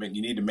excitement.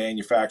 You need to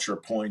manufacture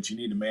points. You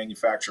need to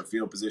manufacture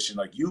field position.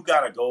 Like, you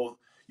got to go,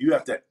 you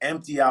have to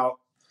empty out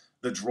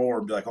the drawer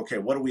and be like, okay,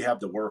 what do we have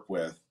to work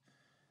with?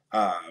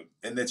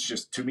 And it's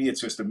just, to me,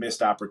 it's just a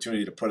missed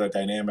opportunity to put a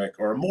dynamic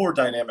or a more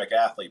dynamic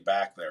athlete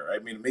back there. I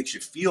mean, it makes you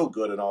feel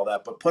good and all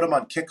that, but put them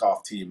on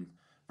kickoff team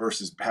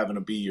versus having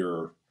to be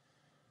your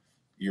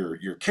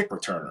kick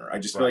returner. I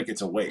just feel like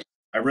it's a waste.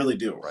 I really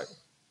do. Right.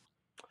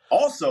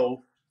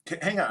 Also,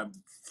 hang on.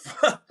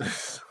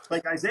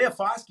 Like, Isaiah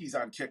Foskey's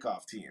on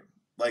kickoff team.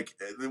 Like,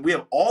 we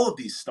have all of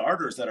these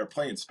starters that are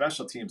playing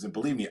special teams, and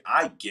believe me,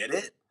 I get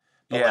it.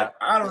 But like,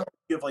 I don't know if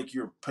you have like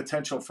your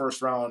potential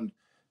first round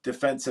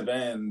defensive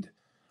end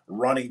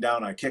running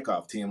down on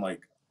kickoff team.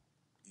 Like,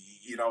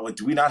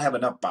 do we not have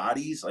enough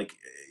bodies? Like,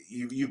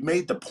 you've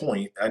made the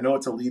point. I know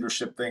it's a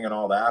leadership thing and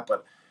all that,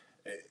 but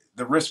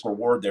the risk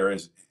reward there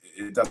is,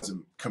 it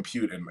doesn't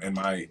compute in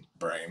my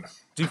brain.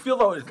 Do you feel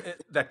though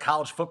that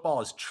college football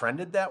has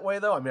trended that way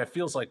though? I mean, it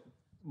feels like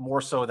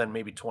more so than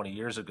maybe 20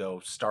 years ago,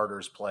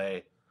 starters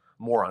play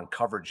more on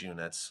coverage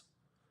units.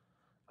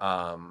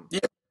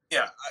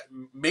 Yeah,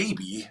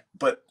 maybe.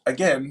 But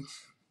again,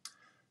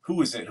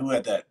 who is it? Who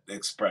had that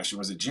expression?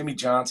 Was it Jimmy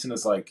Johnson?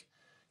 Is like,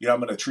 I'm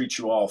going to treat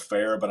you all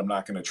fair, but I'm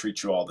not going to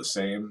treat you all the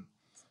same.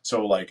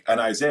 So like, an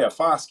Isaiah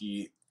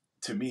Foskey,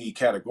 to me,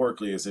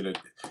 categorically,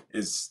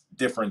 is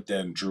different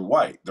than Drew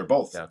White. They're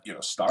both,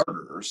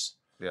 starters.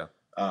 Yeah.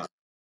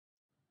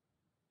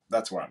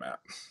 That's where I'm at.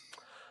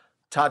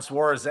 Todd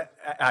Suarez,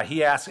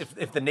 he asked,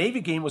 if the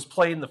Navy game was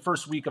played in the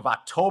first week of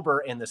October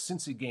and the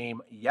Cincy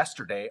game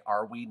yesterday,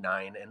 are we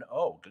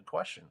 9-0? Good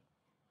question.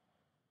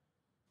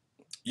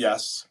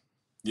 Yes.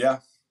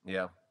 Yeah.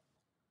 Yeah.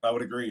 I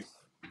would agree.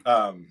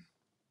 Yeah,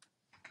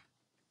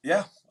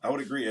 I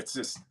would agree. It's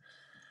just,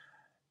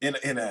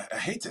 I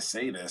hate to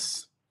say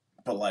this,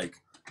 but like,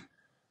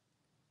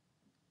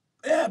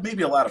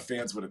 maybe a lot of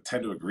fans would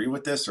tend to agree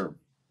with this or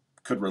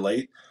could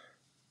relate.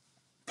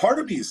 Part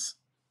of me is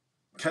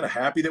kind of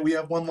happy that we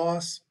have one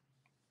loss,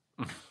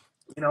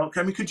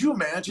 I mean, could you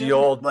imagine The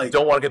old like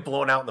don't want to get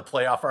blown out in the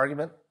playoff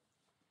argument?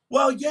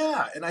 Well,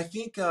 yeah, and I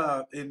think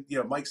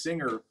Mike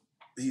Singer,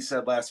 he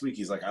said last week,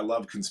 he's like, I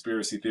love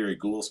conspiracy theory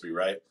Goolsby,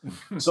 right?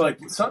 So like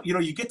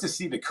you get to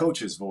see the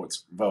coaches'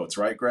 votes,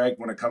 right, Greg,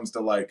 when it comes to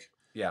like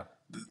yeah.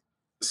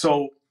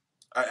 So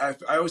I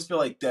always feel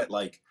like that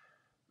like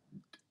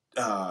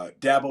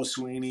Dabo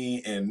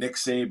Sweeney and Nick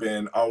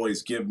Saban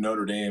always give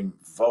Notre Dame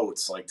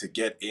votes like to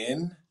get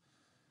in.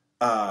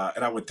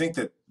 And I would think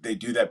that they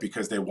do that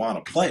because they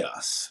want to play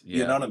us. Yeah.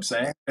 You know what I'm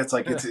saying? It's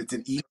like it's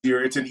an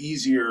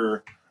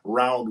easier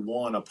round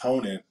one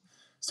opponent.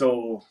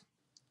 So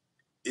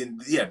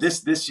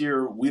this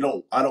year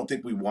I don't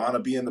think we want to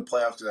be in the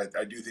playoffs because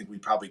I do think we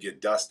probably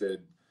get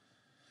dusted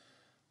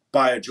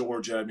by a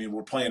Georgia. I mean,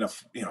 we're playing a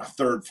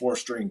third, fourth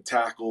string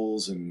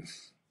tackles, and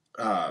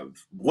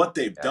what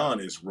they've done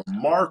is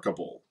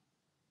remarkable.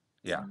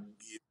 Yeah.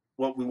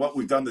 What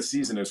we've done this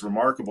season is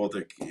remarkable,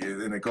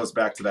 and it goes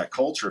back to that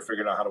culture,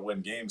 figuring out how to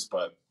win games.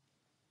 But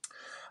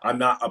I'm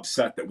not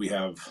upset that we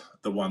have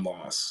the one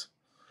loss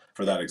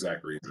for that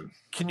exact reason.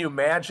 Can you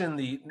imagine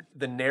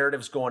the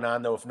narratives going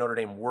on though? If Notre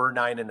Dame were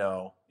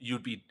 9-0,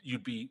 you'd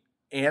be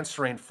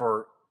answering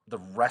for the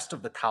rest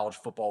of the college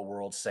football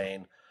world,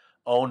 saying,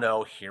 "Oh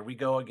no, here we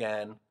go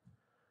again.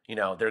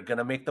 They're going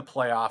to make the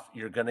playoff.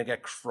 You're going to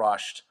get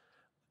crushed.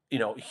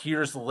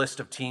 Here's the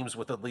list of teams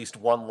with at least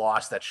one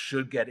loss that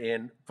should get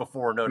in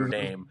before Notre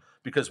Dame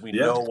because we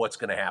know what's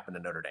going to happen to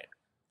Notre Dame."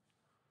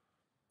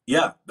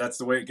 Yeah, that's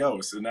the way it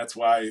goes, and that's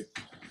why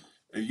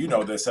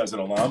this as an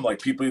alum. Like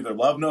people either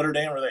love Notre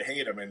Dame or they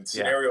hate them. And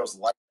scenarios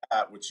like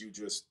that, which you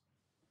just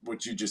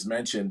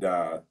mentioned,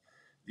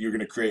 you're going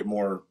to create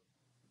more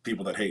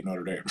people that hate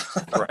Notre Dame.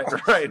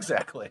 Right,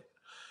 exactly.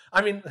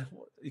 I mean,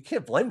 you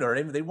can't blame Notre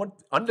Dame. They went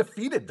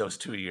undefeated those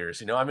 2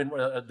 years. I mean,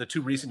 the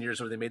two recent years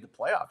where they made the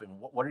playoff. I mean,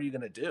 what are you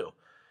going to do?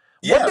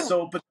 Yeah.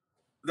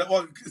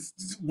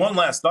 One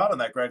last thought on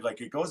that, Greg.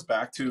 Like it goes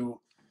back to,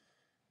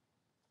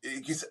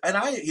 and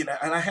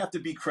I have to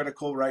be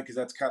critical, right? Because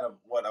that's kind of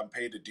what I'm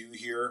paid to do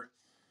here,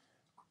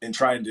 in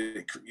trying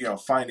to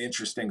find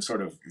interesting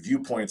sort of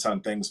viewpoints on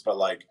things. But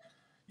like,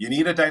 you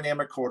need a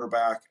dynamic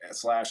quarterback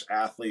 /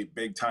 athlete,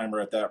 big timer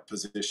at that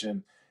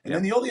position. And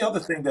then the only other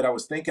thing that I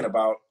was thinking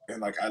about,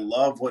 and like I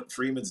love what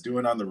Freeman's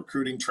doing on the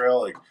recruiting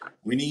trail. Like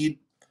we need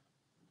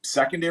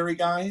secondary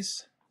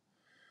guys.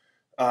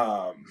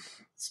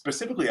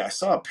 Specifically, I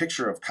saw a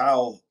picture of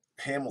Kyle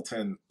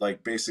Hamilton,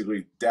 like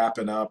basically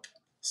dapping up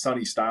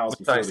Sonny Styles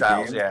before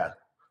the game. Yeah.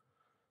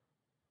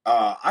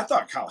 I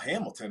thought Kyle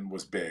Hamilton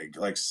was big.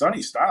 Like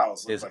Sonny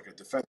Styles looked like a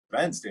defensive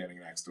end standing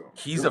next to him.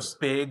 He's a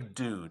big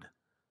dude.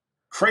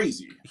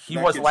 Crazy. He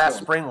was last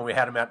spring when we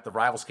had him at the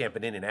Rivals camp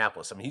in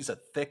Indianapolis. I mean, he's a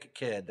thick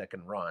kid that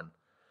can run.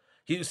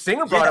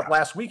 Singer brought up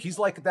last week. He's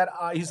like that.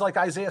 He's like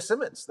Isaiah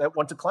Simmons that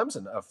went to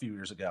Clemson a few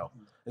years ago.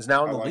 Is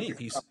now in the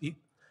league.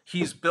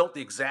 He's built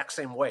the exact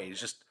same way.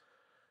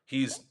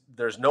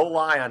 There's no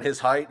lie on his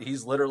height.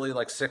 He's literally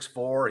like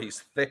 6'4". He's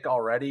thick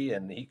already,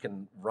 and he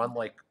can run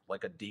like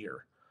a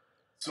deer.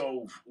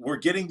 So we're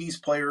getting these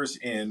players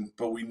in,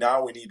 but we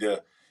need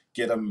to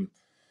get them.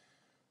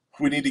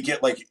 We need to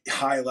get like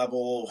high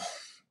level,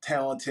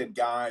 talented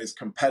guys,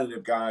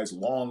 competitive guys,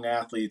 long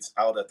athletes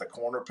out at the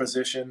corner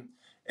position.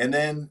 And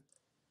then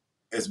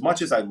as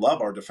much as I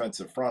love our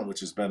defensive front, which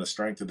has been a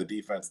strength of the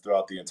defense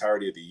throughout the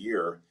entirety of the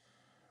year,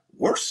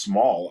 we're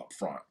small up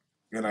front.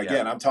 And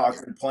again, I'm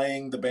talking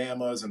playing the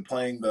Bamas and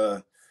playing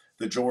the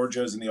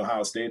Georgias and the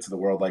Ohio States of the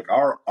world. Like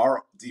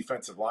our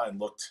defensive line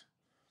looked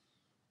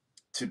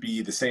to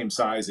be the same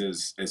size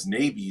as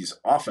Navy's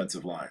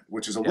offensive line,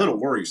 which is a little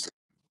worrisome.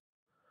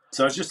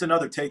 So it's just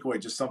another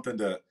takeaway, just something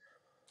to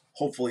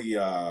hopefully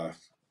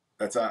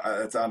that's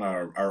on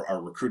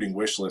our recruiting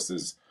wish list,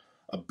 is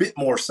a bit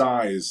more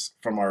size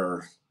from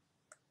our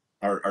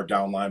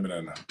down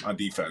linemen on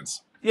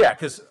defense. Yeah,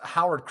 because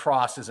Howard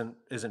Cross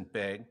isn't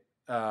big.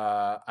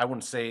 I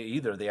wouldn't say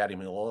either the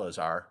Ademilolas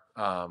are.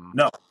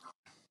 No.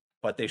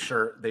 But they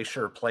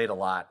sure played a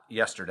lot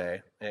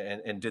yesterday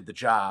and did the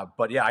job.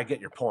 But yeah, I get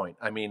your point.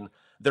 I mean,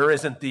 there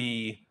isn't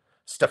the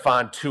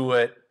Stephon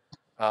Tuitt,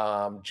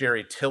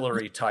 Jerry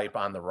Tillery type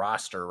on the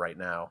roster right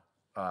now.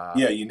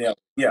 You nailed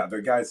it. Yeah,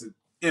 they're guys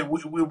that,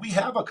 we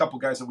have a couple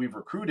guys that we've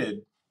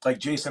recruited, like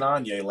Jason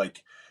Anye.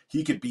 Like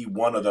he could be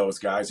one of those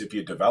guys if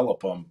you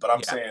develop them. But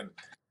I'm saying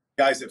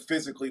guys that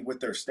physically,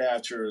 with their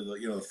stature,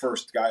 the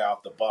first guy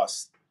off the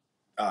bus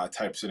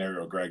type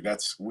scenario, Greg.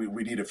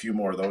 We need a few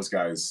more of those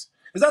guys.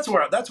 Because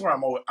that's where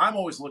I'm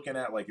always looking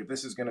at, like, if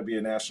this is going to be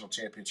a national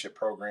championship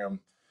program,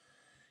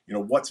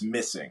 what's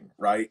missing,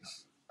 right?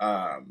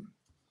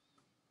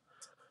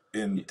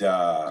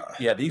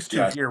 These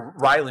two here,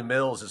 Riley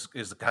Mills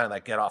is the kind of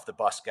that get off the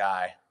bus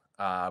guy,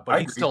 but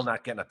he's still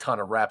not getting a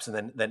ton of reps.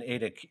 And then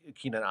Ada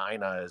Keenan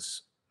Aina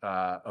is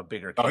a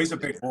bigger kid. Oh, he's a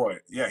big boy.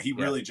 Yeah, he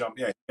really jumped.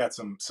 Yeah, he got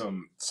some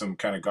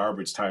kind of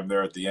garbage time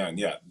there at the end.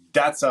 Yeah,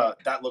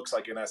 that looks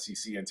like an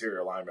SEC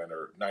interior lineman,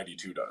 or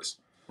 92 does.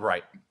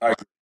 Right.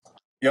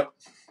 Yep.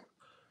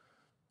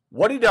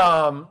 What did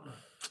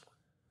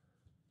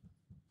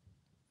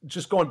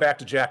just going back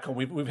to Jack,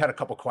 we've had a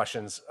couple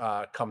questions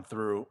come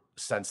through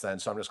since then,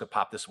 so I'm just going to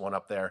pop this one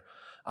up there.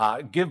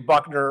 Give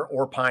Buckner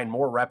or Pine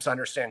more reps. I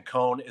understand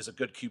Cone is a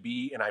good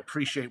QB, and I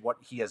appreciate what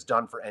he has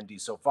done for ND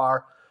so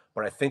far,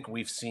 but I think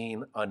we've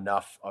seen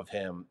enough of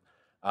him.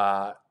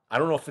 I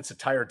don't know if it's a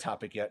tired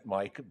topic yet,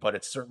 Mike, but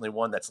it's certainly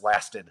one that's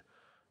lasted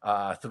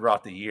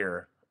throughout the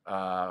year.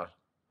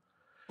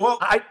 Well,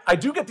 I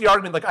do get the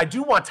argument. Like, I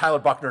do want Tyler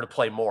Buckner to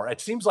play more.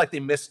 It seems like they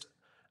missed.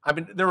 I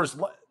mean,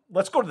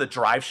 let's go to the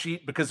drive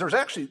sheet, because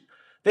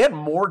they had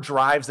more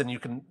drives than you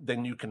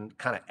can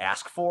kind of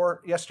ask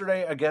for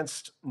yesterday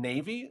against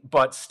Navy,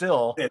 but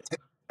still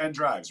 10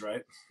 drives,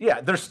 right? Yeah,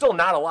 there's still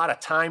not a lot of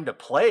time to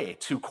play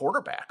two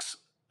quarterbacks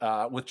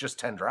with just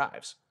 10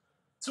 drives.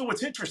 So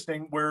what's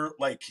interesting, we're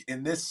like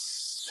in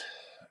this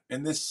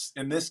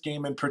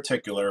game in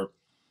particular,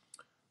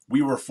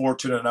 we were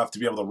fortunate enough to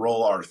be able to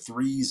roll our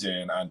threes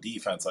in on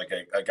defense. Like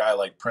a guy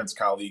like Prince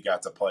Kali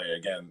got to play.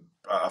 Again,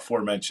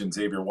 aforementioned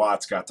Xavier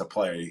Watts got to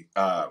play.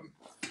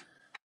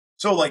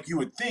 So like you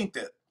would think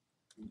that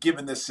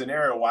given this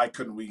scenario, why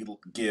couldn't we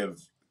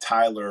give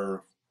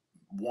Tyler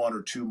one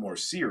or two more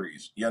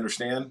series? You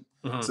understand?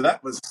 Mm-hmm. So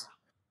that was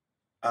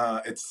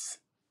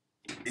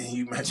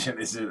you mentioned,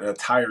 is it a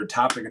tired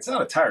topic? It's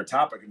not a tired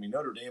topic. I mean,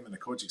 Notre Dame and the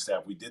coaching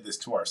staff, we did this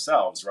to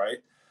ourselves, right?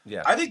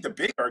 Yeah. I think the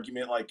big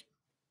argument, like,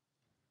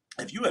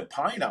 if you had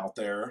Pine out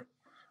there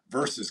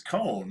versus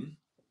Cone,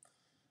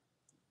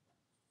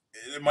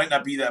 it might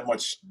not be that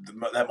much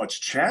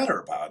chatter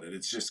about it.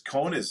 It's just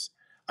Cone is,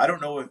 I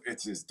don't know if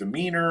it's his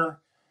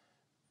demeanor.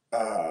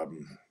 I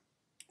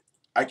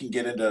can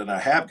get into, and I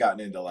have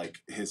gotten into, like,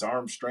 his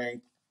arm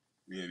strength,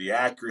 the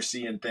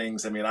accuracy and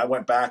things. I mean, I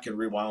went back and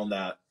rewound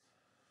that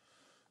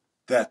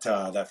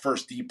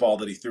first deep ball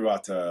that he threw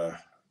out to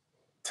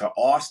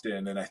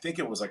Austin, and I think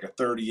it was like a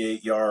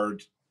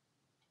 38-yard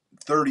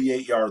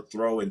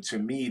throw, and to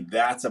me,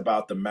 that's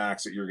about the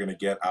max that you're going to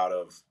get out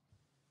of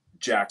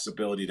Jack's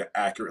ability to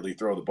accurately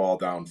throw the ball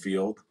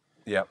downfield.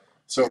 Yeah.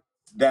 So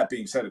that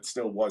being said, it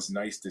still was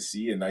nice to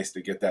see and nice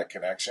to get that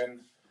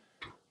connection.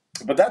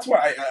 But that's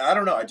why I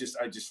don't know. I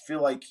just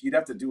feel like you'd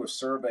have to do a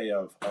survey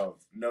of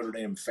Notre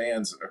Dame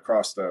fans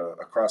across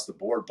the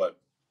board. But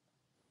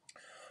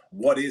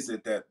what is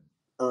it that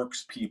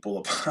irks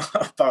people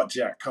about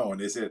Jack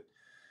Cone? Is it,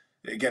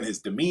 again, his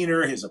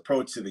demeanor, his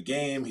approach to the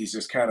game? He's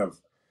just kind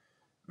of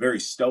very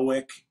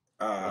stoic.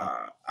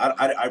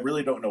 I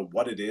really don't know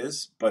what it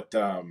is, but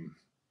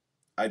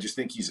I just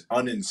think he's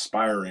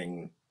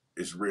uninspiring.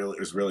 Is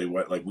really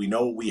what, like, we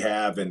know what we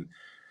have, and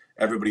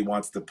everybody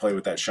wants to play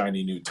with that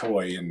shiny new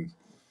toy, and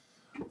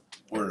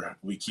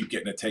we keep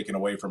getting it taken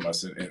away from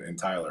us in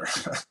Tyler.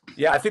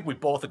 Yeah, I think we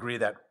both agree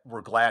that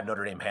we're glad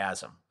Notre Dame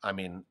has him. I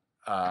mean,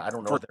 I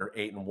don't know if they're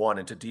 8-1,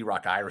 and to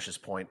D-Rock Irish's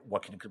point,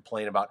 what can you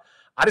complain about?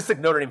 I just think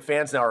Notre Dame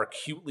fans now are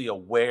acutely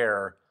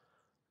aware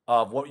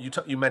of what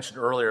you mentioned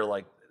earlier.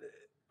 Like,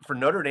 for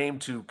Notre Dame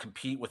to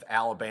compete with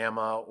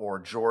Alabama or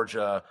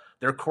Georgia,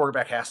 their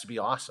quarterback has to be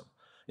awesome.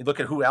 You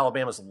look at who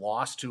Alabama's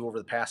lost to over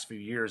the past few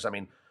years. I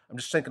mean, I'm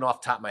just thinking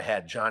off the top of my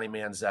head, Johnny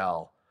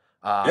Manziel,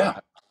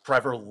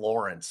 Trevor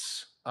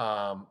Lawrence.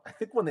 I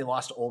think when they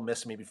lost to Ole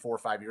Miss maybe 4 or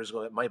 5 years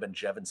ago, it might have been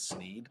Jevin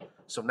Sneed.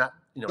 So not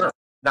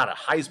a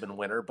Heisman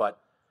winner,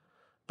 but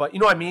you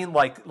know what I mean?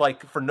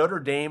 Like for Notre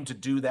Dame to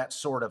do that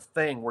sort of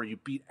thing where you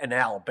beat an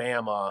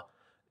Alabama,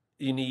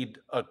 you need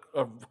a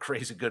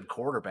crazy good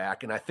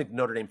quarterback. And I think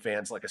Notre Dame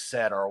fans, like I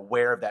said, are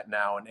aware of that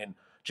now. And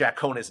Jack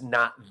Cone is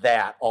not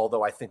that,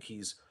 although I think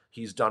he's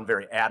done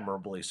very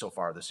admirably so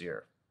far this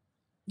year.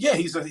 Yeah,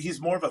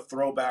 he's more of a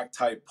throwback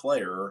type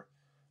player.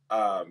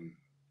 And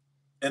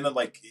then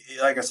like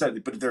I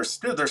said, but there's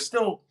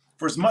still,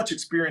 for as much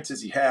experience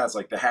as he has,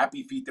 like the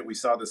happy feet that we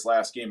saw this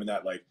last game, and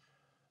that, like,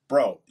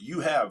 bro,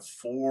 you have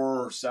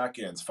 4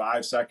 seconds,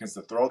 5 seconds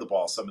to throw the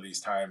ball some of these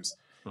times.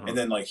 Mm-hmm. And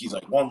then, like, he's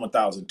like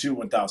 1,000,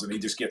 1,000, he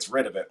just gets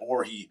rid of it,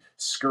 or he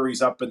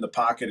scurries up in the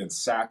pocket and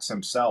sacks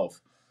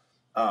himself.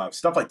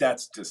 Stuff like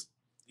that's just,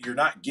 you're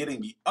not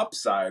getting the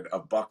upside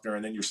of Buckner,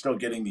 and then you're still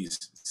getting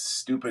these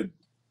stupid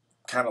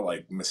kind of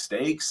like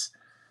mistakes.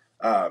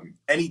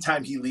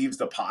 Anytime he leaves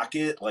the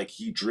pocket, like,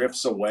 he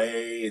drifts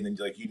away, and then,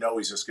 like,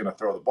 he's just going to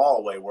throw the ball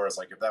away. Whereas,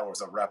 like, if that was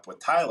a rep with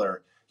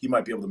Tyler, he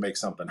might be able to make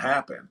something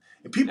happen.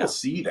 And people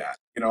see that,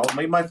 I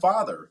mean, my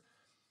father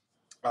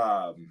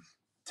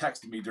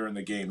texted me during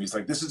the game. He's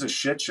like, this is a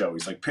shit show.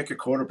 He's like, pick a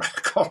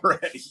quarterback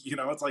already.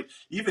 It's like,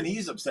 even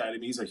he's upset. I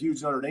mean, he's a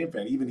huge Notre Dame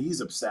fan. Even he's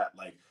upset.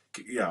 Like,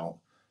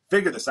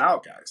 figure this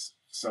out, guys.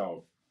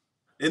 So,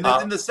 and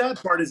the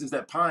sad part is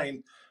that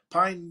Pine,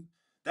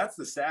 that's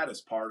the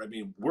saddest part. I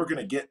mean, we're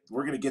gonna get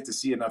to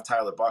see enough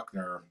Tyler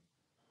Buckner,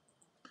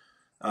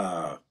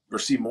 or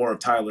see more of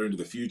Tyler into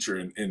the future.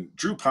 And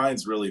Drew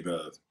Pine's really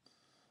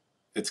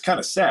it's kind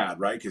of sad,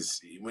 right?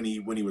 Because when he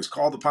was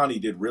called upon, he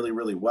did really,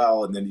 really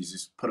well, and then he's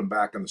just put him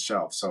back on the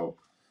shelf. So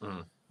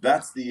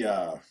that's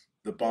the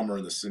bummer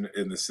in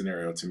this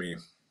scenario to me.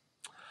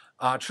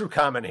 True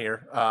comment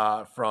here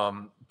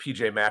from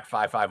PJ Mac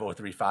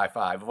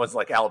 550355. It was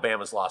like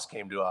Alabama's loss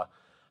came to a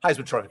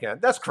Heisman Trophy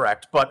candidate. That's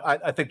correct, but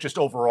I think just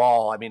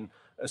overall, I mean,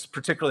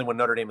 particularly when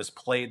Notre Dame has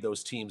played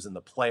those teams in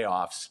the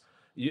playoffs.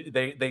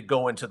 They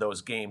go into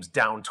those games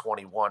down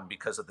 21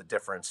 because of the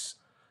difference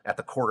at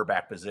the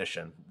quarterback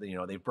position.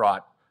 They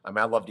brought, I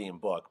love Ian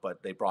Book,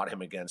 but they brought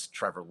him against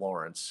Trevor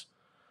Lawrence.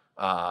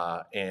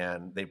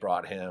 And they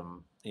brought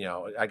him,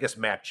 I guess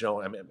Mac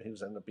Jones, he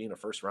was ended up being a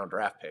first-round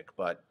draft pick,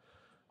 but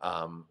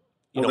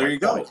there you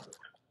go.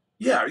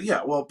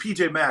 Yeah. Well,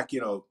 PJ Mack,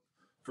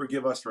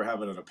 forgive us for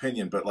having an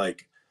opinion, but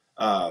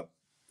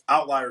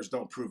outliers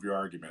don't prove your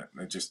argument.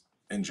 Just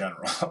in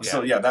general. Yeah.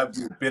 So that'd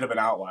be a bit of an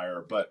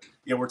outlier, but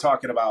we're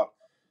talking about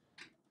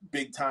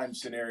big time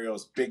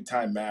scenarios, big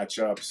time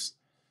matchups,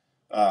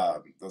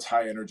 those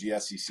high energy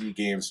SEC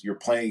games. You're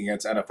playing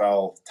against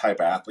NFL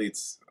type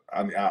athletes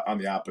on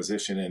the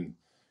opposition, and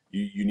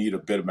you need a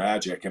bit of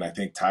magic. And I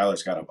think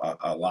Tyler's got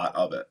a lot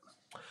of it.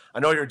 I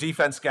know you're a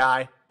defense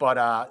guy, but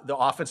the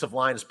offensive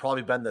line has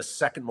probably been the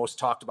second most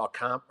talked about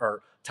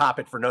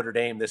topic for Notre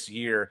Dame this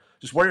year.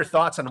 Just what are your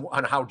thoughts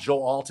on how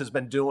Joe Alt has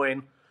been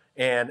doing?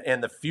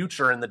 And the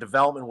future and the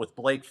development with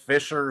Blake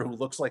Fisher, who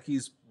looks like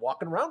he's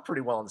walking around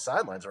pretty well on the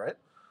sidelines, right?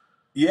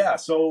 Yeah,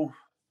 so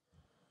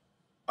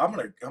I'm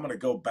gonna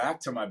go back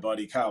to my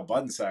buddy Kyle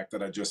Budensack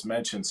that I just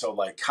mentioned. So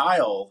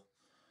Kyle,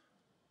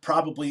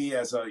 probably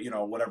as a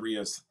whatever he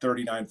is,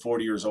 39,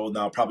 40 years old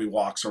now, probably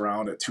walks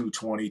around at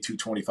 220,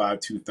 225,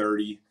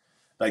 230.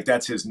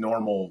 That's his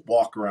normal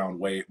walk around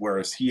weight,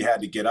 whereas he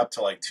had to get up to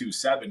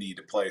 270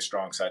 to play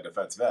strong side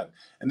defensive end.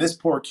 And this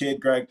poor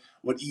kid, Greg,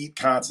 would eat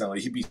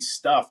constantly. He'd be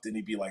stuffed and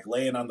he'd be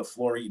laying on the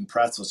floor eating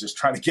pretzels, just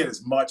trying to get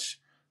as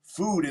much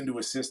food into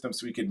his system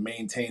so he could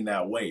maintain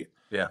that weight.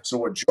 Yeah. So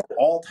what Joe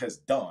Alt has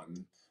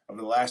done over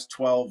the last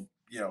 12,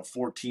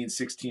 14,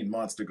 16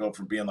 months to go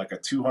from being a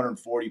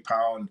 240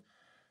 pound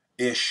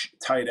ish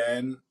tight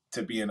end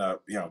to being a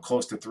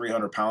close to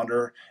 300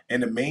 pounder,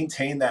 and to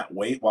maintain that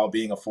weight while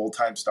being a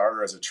full-time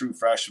starter as a true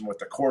freshman with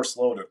the course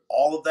load and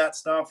all of that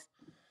stuff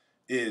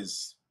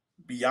is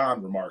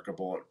beyond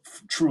remarkable. It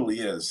truly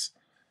is.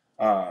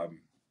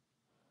 And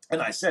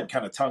I said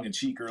kind of tongue in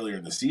cheek earlier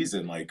in the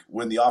season,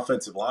 when the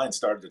offensive line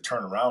started to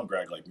turn around,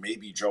 Greg,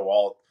 maybe Joe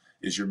Alt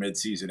is your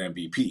midseason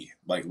MVP,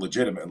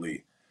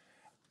 legitimately.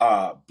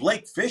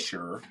 Blake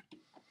Fisher,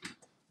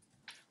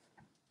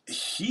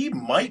 he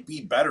might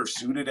be better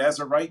suited as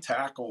a right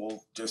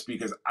tackle just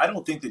because I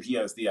don't think that he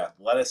has the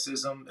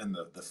athleticism and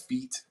the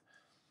feet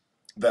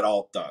that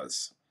Alt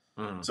does.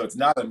 So it's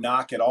not a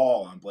knock at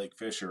all on Blake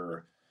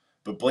Fisher,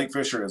 but Blake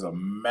Fisher is a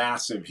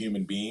massive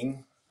human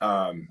being.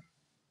 And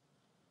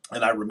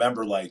I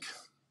remember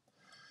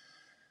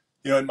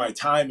in my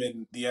time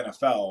in the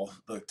NFL,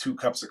 the 2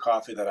 cups of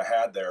coffee that I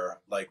had there,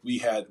 we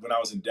had, when I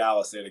was in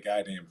Dallas, they had a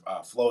guy named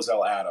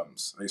Flozell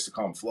Adams. They used to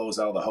call him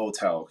Flozell the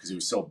Hotel because he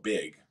was so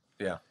big.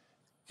 Yeah.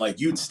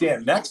 You'd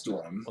stand next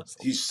to him.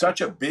 He's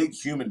such a big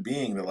human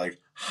being that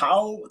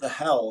how the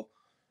hell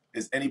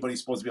is anybody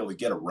supposed to be able to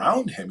get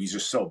around him? He's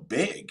just so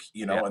big,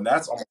 yeah. And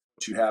that's almost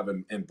what you have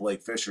in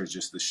Blake Fisher, is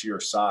just the sheer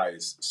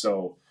size.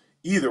 So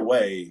either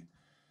way,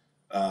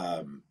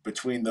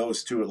 between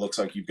those two, it looks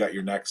like you've got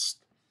your next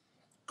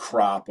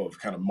crop of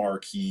kind of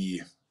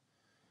marquee,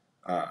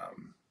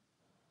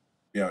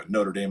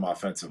 Notre Dame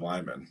offensive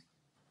linemen.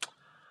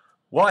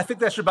 Well, I think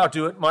that should about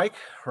do it, Mike,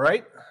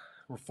 right?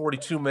 We're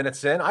 42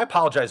 minutes in. I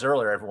apologize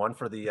earlier, everyone,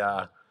 for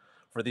the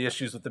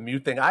issues with the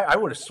mute thing. I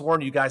would have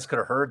sworn you guys could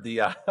have heard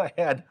the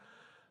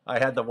I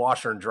had the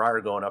washer and dryer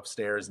going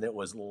upstairs, and it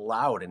was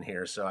loud in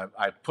here, so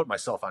I put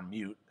myself on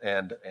mute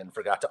and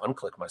forgot to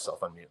unclick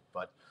myself on mute.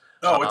 But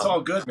it's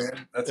all good,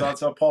 man. That's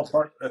all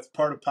part of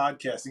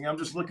podcasting. I'm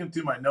just looking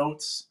through my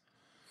notes.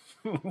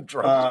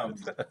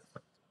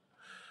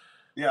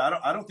 Yeah,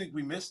 I don't think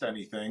we missed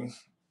anything.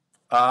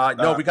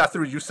 No, we got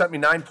through. You sent me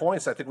 9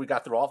 points. I think we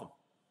got through all of them.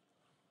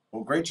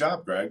 Well, great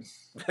job, Greg.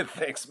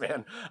 Thanks,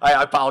 man.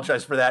 I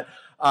apologize for that.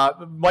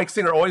 Mike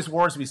Singer always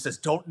warns me. He says,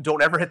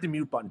 "Don't ever hit the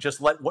mute button.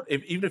 Just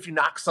even if you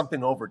knock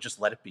something over,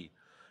 just let it be."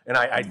 And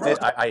I did.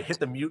 I hit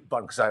the mute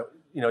button because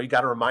you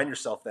got to remind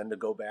yourself then to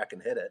go back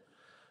and hit it.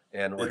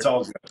 And it's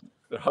all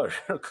good.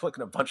 We're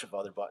clicking a bunch of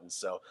other buttons.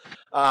 So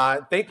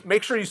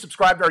make sure you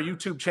subscribe to our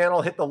YouTube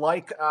channel. Hit the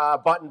like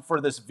button for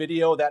this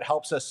video. That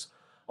helps us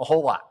a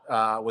whole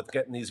lot with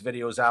getting these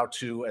videos out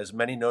to as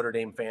many Notre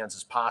Dame fans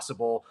as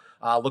possible.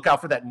 Look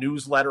out for that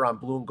newsletter on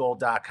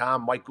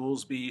blueandgold.com. Mike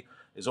Goolsby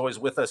is always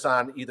with us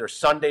on either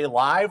Sunday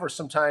live or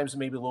sometimes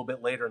maybe a little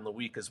bit later in the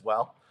week as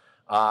well.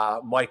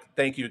 Mike,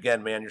 thank you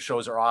again, man. Your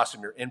shows are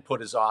awesome. Your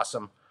input is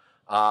awesome.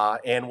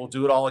 And we'll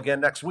do it all again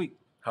next week.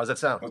 How's that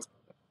sound?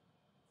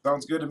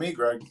 Sounds good to me,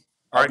 Greg.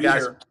 All right,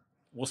 guys.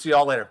 We'll see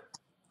y'all later.